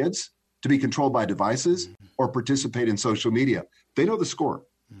their kids to be controlled by devices or participate in social media. They know the score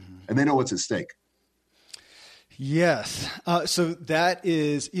and they know what's at stake. Yes. So that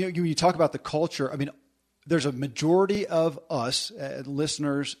is, when you talk about the culture, there's a majority of us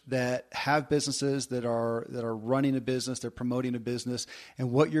listeners that have businesses that are running a business, they're promoting a business.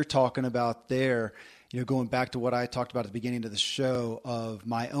 And what you're talking about there, going back to what I talked about at the beginning of the show of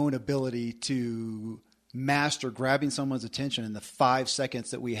my own ability to master grabbing someone's attention in the 5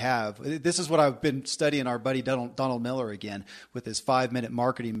 seconds that we have. This is what I've been studying our buddy Donald Miller again with his 5-minute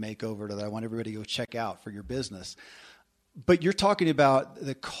marketing makeover that I want everybody to go check out for your business. But you're talking about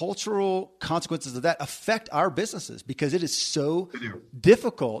the cultural consequences of that affect our businesses because it is so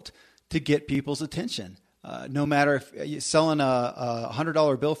difficult to get people's attention. No matter if you're selling a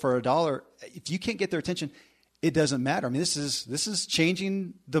 $100 bill for $1, if you can't get their attention, it doesn't matter. This is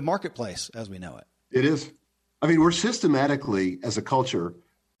changing the marketplace as we know it. It is. We're systematically, as a culture,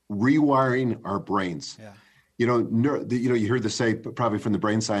 rewiring our brains. Yeah. You heard this say probably from the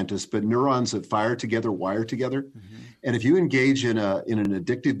brain scientists, but neurons that fire together wire together. Mm-hmm. And if you engage in an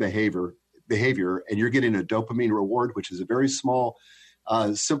addictive behavior, and you're getting a dopamine reward, which is a very small,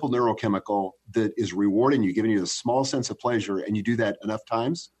 simple neurochemical that is rewarding you, giving you a small sense of pleasure, and you do that enough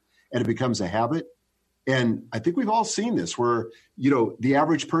times, and it becomes a habit. And I think we've all seen this where, the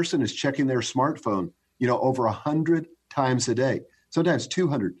average person is checking their smartphone, over 100 times a day, sometimes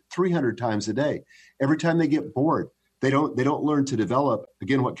 200, 300 times a day. Every time they get bored, they don't learn to develop,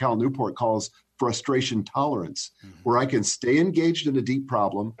 again, what Cal Newport calls frustration tolerance, where I can stay engaged in a deep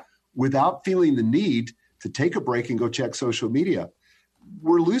problem without feeling the need to take a break and go check social media.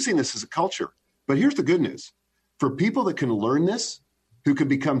 We're losing this as a culture. But here's the good news. For people that can learn this, who can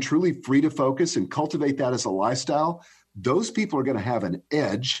become truly free to focus and cultivate that as a lifestyle, those people are going to have an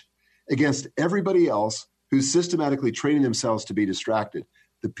edge against everybody else who's systematically training themselves to be distracted.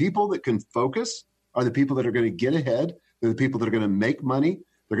 The people that can focus are the people that are going to get ahead. They're the people that are going to make money.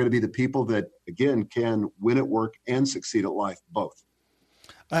 They're going to be the people that, again, can win at work and succeed at life, both.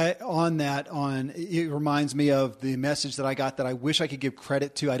 It reminds me of the message that I got that I wish I could give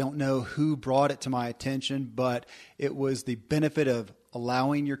credit to. I don't know who brought it to my attention, but it was the benefit of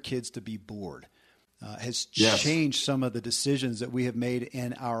allowing your kids to be bored. Has changed some of the decisions that we have made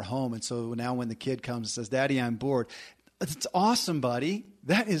in our home. And so now when the kid comes and says, Daddy, I'm bored, it's awesome, buddy.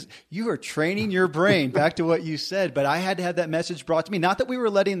 You are training your brain, back to what you said. But I had to have that message brought to me. Not that we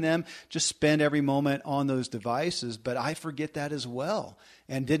were letting them just spend every moment on those devices, but I forget that as well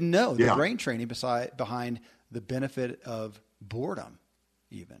and didn't know the brain training behind the benefit of boredom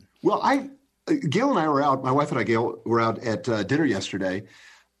even. Well, Gail and I were out, my wife and I, Gail, were out at dinner yesterday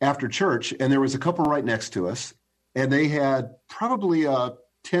after church, and there was a couple right next to us, and they had probably a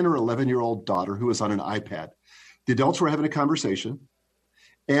 10 or 11-year-old daughter who was on an iPad. The adults were having a conversation,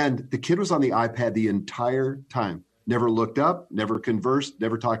 and the kid was on the iPad the entire time. Never looked up, never conversed,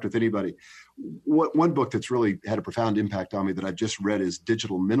 never talked with anybody. One book that's really had a profound impact on me that I've just read is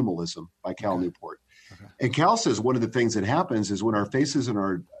Digital Minimalism by Cal Newport. Okay. And Cal says one of the things that happens is when our faces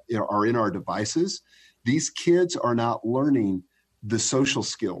are in our devices, these kids are not learning the social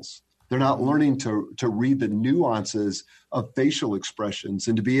skills. They're not learning to read the nuances of facial expressions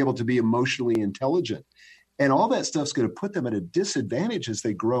and to be able to be emotionally intelligent. And all that stuff's going to put them at a disadvantage as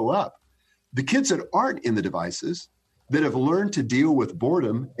they grow up. The kids that aren't in the devices, that have learned to deal with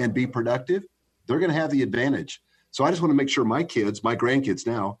boredom and be productive, they're going to have the advantage. So I just want to make sure my kids, my grandkids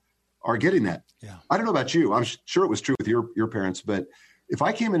now, are getting that. Yeah. I don't know about you. I'm sure it was true with your parents, but if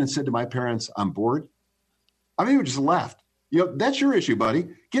I came in and said to my parents, I'm bored, I mean, they would just laughed. That's your issue, buddy.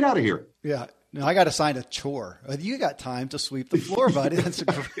 Get out of here. Yeah. No, I got assigned a chore. You got time to sweep the floor, buddy. That's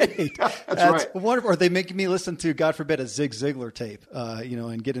great. That's right. Wonderful. Or they make me listen to, God forbid, a Zig Ziglar tape,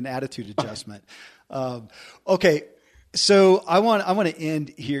 and get an attitude adjustment. Okay. So I want to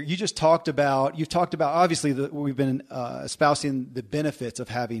end here. You've talked about, obviously we've been espousing the benefits of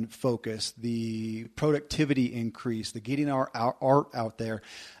having focus, the productivity increase, the getting our art out there.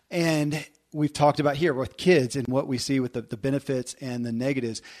 And we've talked about here with kids and what we see with the benefits and the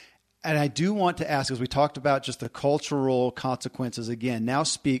negatives. And I do want to ask, as we talked about just the cultural consequences again, now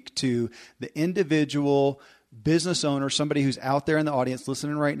speak to the individual business owner, somebody who's out there in the audience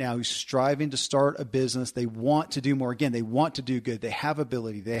listening right now, who's striving to start a business. They want to do more. Again, they want to do good. They have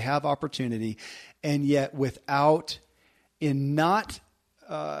ability. They have opportunity. And yet not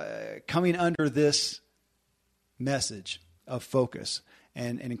coming under this message of focus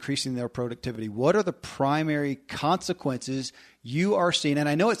and increasing their productivity, what are the primary consequences you are seeing? And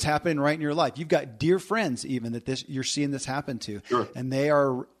I know it's happening right in your life. You've got dear friends even that you're seeing this happen to. Sure. And they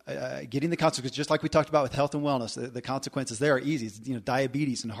are getting the consequences, just like we talked about with health and wellness. The consequences there are easy. It's,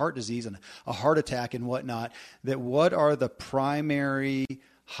 diabetes and heart disease and a heart attack and whatnot. What are the primary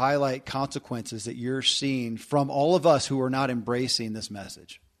highlight consequences that you're seeing from all of us who are not embracing this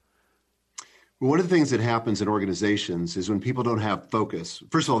message? One of the things that happens in organizations is when people don't have focus.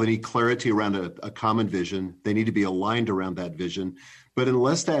 First of all, they need clarity around a common vision. They need to be aligned around that vision. But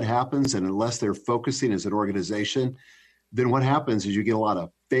unless that happens and unless they're focusing as an organization, then what happens is you get a lot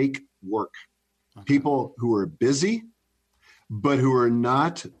of fake work. Okay. People who are busy, but who are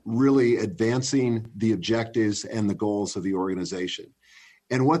not really advancing the objectives and the goals of the organization.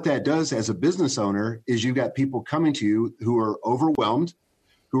 And what that does as a business owner is you've got people coming to you who are overwhelmed,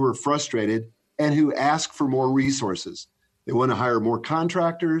 who are frustrated, and who ask for more resources. They want to hire more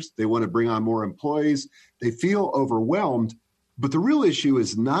contractors. They want to bring on more employees. They feel overwhelmed. But the real issue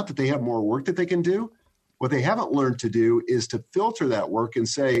is not that they have more work that they can do. What they haven't learned to do is to filter that work and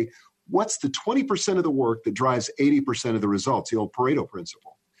say, what's the 20% of the work that drives 80% of the results, the old Pareto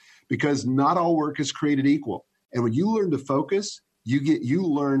principle? Because not all work is created equal. And when you learn to focus, you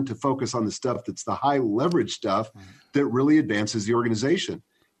learn to focus on the stuff that's the high leverage stuff that really advances the organization.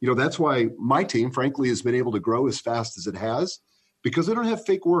 That's why my team, frankly, has been able to grow as fast as it has, because we don't have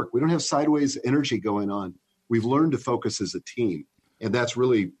fake work. We don't have sideways energy going on. We've learned to focus as a team. And that's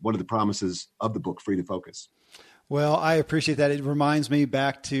really one of the promises of the book, Free to Focus. Well, I appreciate that. It reminds me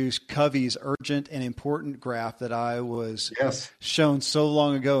back to Covey's urgent and important graph that I was shown so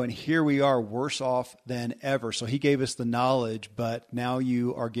long ago. And here we are worse off than ever. So he gave us the knowledge, but now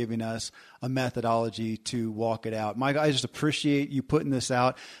you are giving us a methodology to walk it out. Mike, I just appreciate you putting this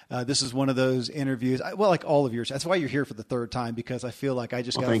out. This is one of those interviews, well, like all of yours. That's why you're here for the third time, because I feel like I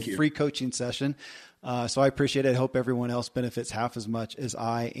just got a free coaching session. So I appreciate it. I hope everyone else benefits half as much as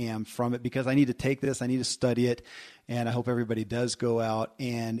I am from it, because I need to take this, I need to study it, and I hope everybody does go out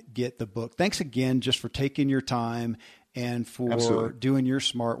and get the book. Thanks again just for taking your time and for doing your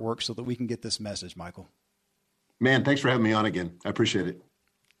smart work so that we can get this message, Michael. Man, thanks for having me on again. I appreciate it.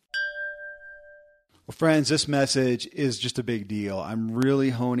 Well, friends, this message is just a big deal. I'm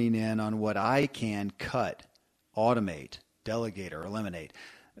really honing in on what I can cut, automate, delegate, or eliminate.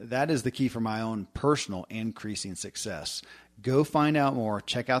 That is the key for my own personal increasing success. Go find out more.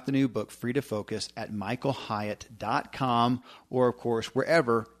 Check out the new book, Free to Focus, at michaelhyatt.com, or, of course,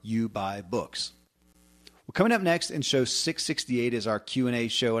 wherever you buy books. Well, coming up next in show 668 is our Q&A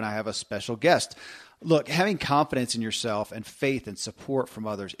show, and I have a special guest. Look, having confidence in yourself and faith and support from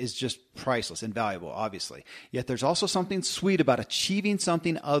others is just priceless, invaluable, obviously. Yet there's also something sweet about achieving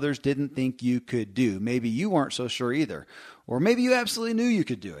something others didn't think you could do. Maybe you weren't so sure either. Or maybe you absolutely knew you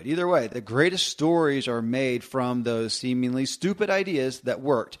could do it. Either way, the greatest stories are made from those seemingly stupid ideas that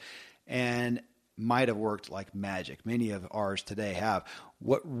worked and might have worked like magic. Many of ours today have.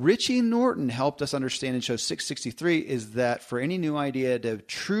 What Richie Norton helped us understand in show 663 is that for any new idea to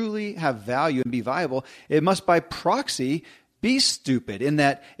truly have value and be viable, it must by proxy be stupid, in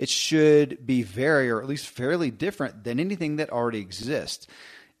that it should be very, or at least fairly different than anything that already exists.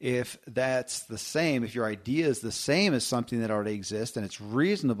 If that's the same, if your idea is the same as something that already exists and it's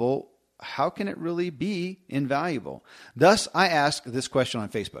reasonable, how can it really be invaluable? Thus, I ask this question on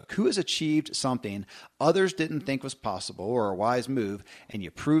Facebook. Who has achieved something others didn't think was possible or a wise move, and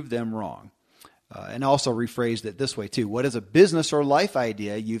you proved them wrong? And also rephrased it this way too. What is a business or life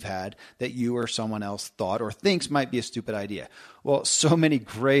idea you've had that you or someone else thought or thinks might be a stupid idea? Well, so many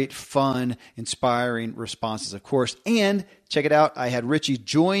great, fun, inspiring responses, of course. And check it out. I had Richie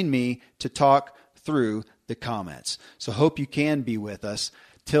join me to talk through the comments. So hope you can be with us.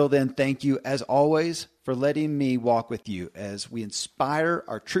 Till then, thank you as always for letting me walk with you as we inspire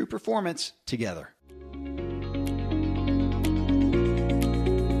our true performance together.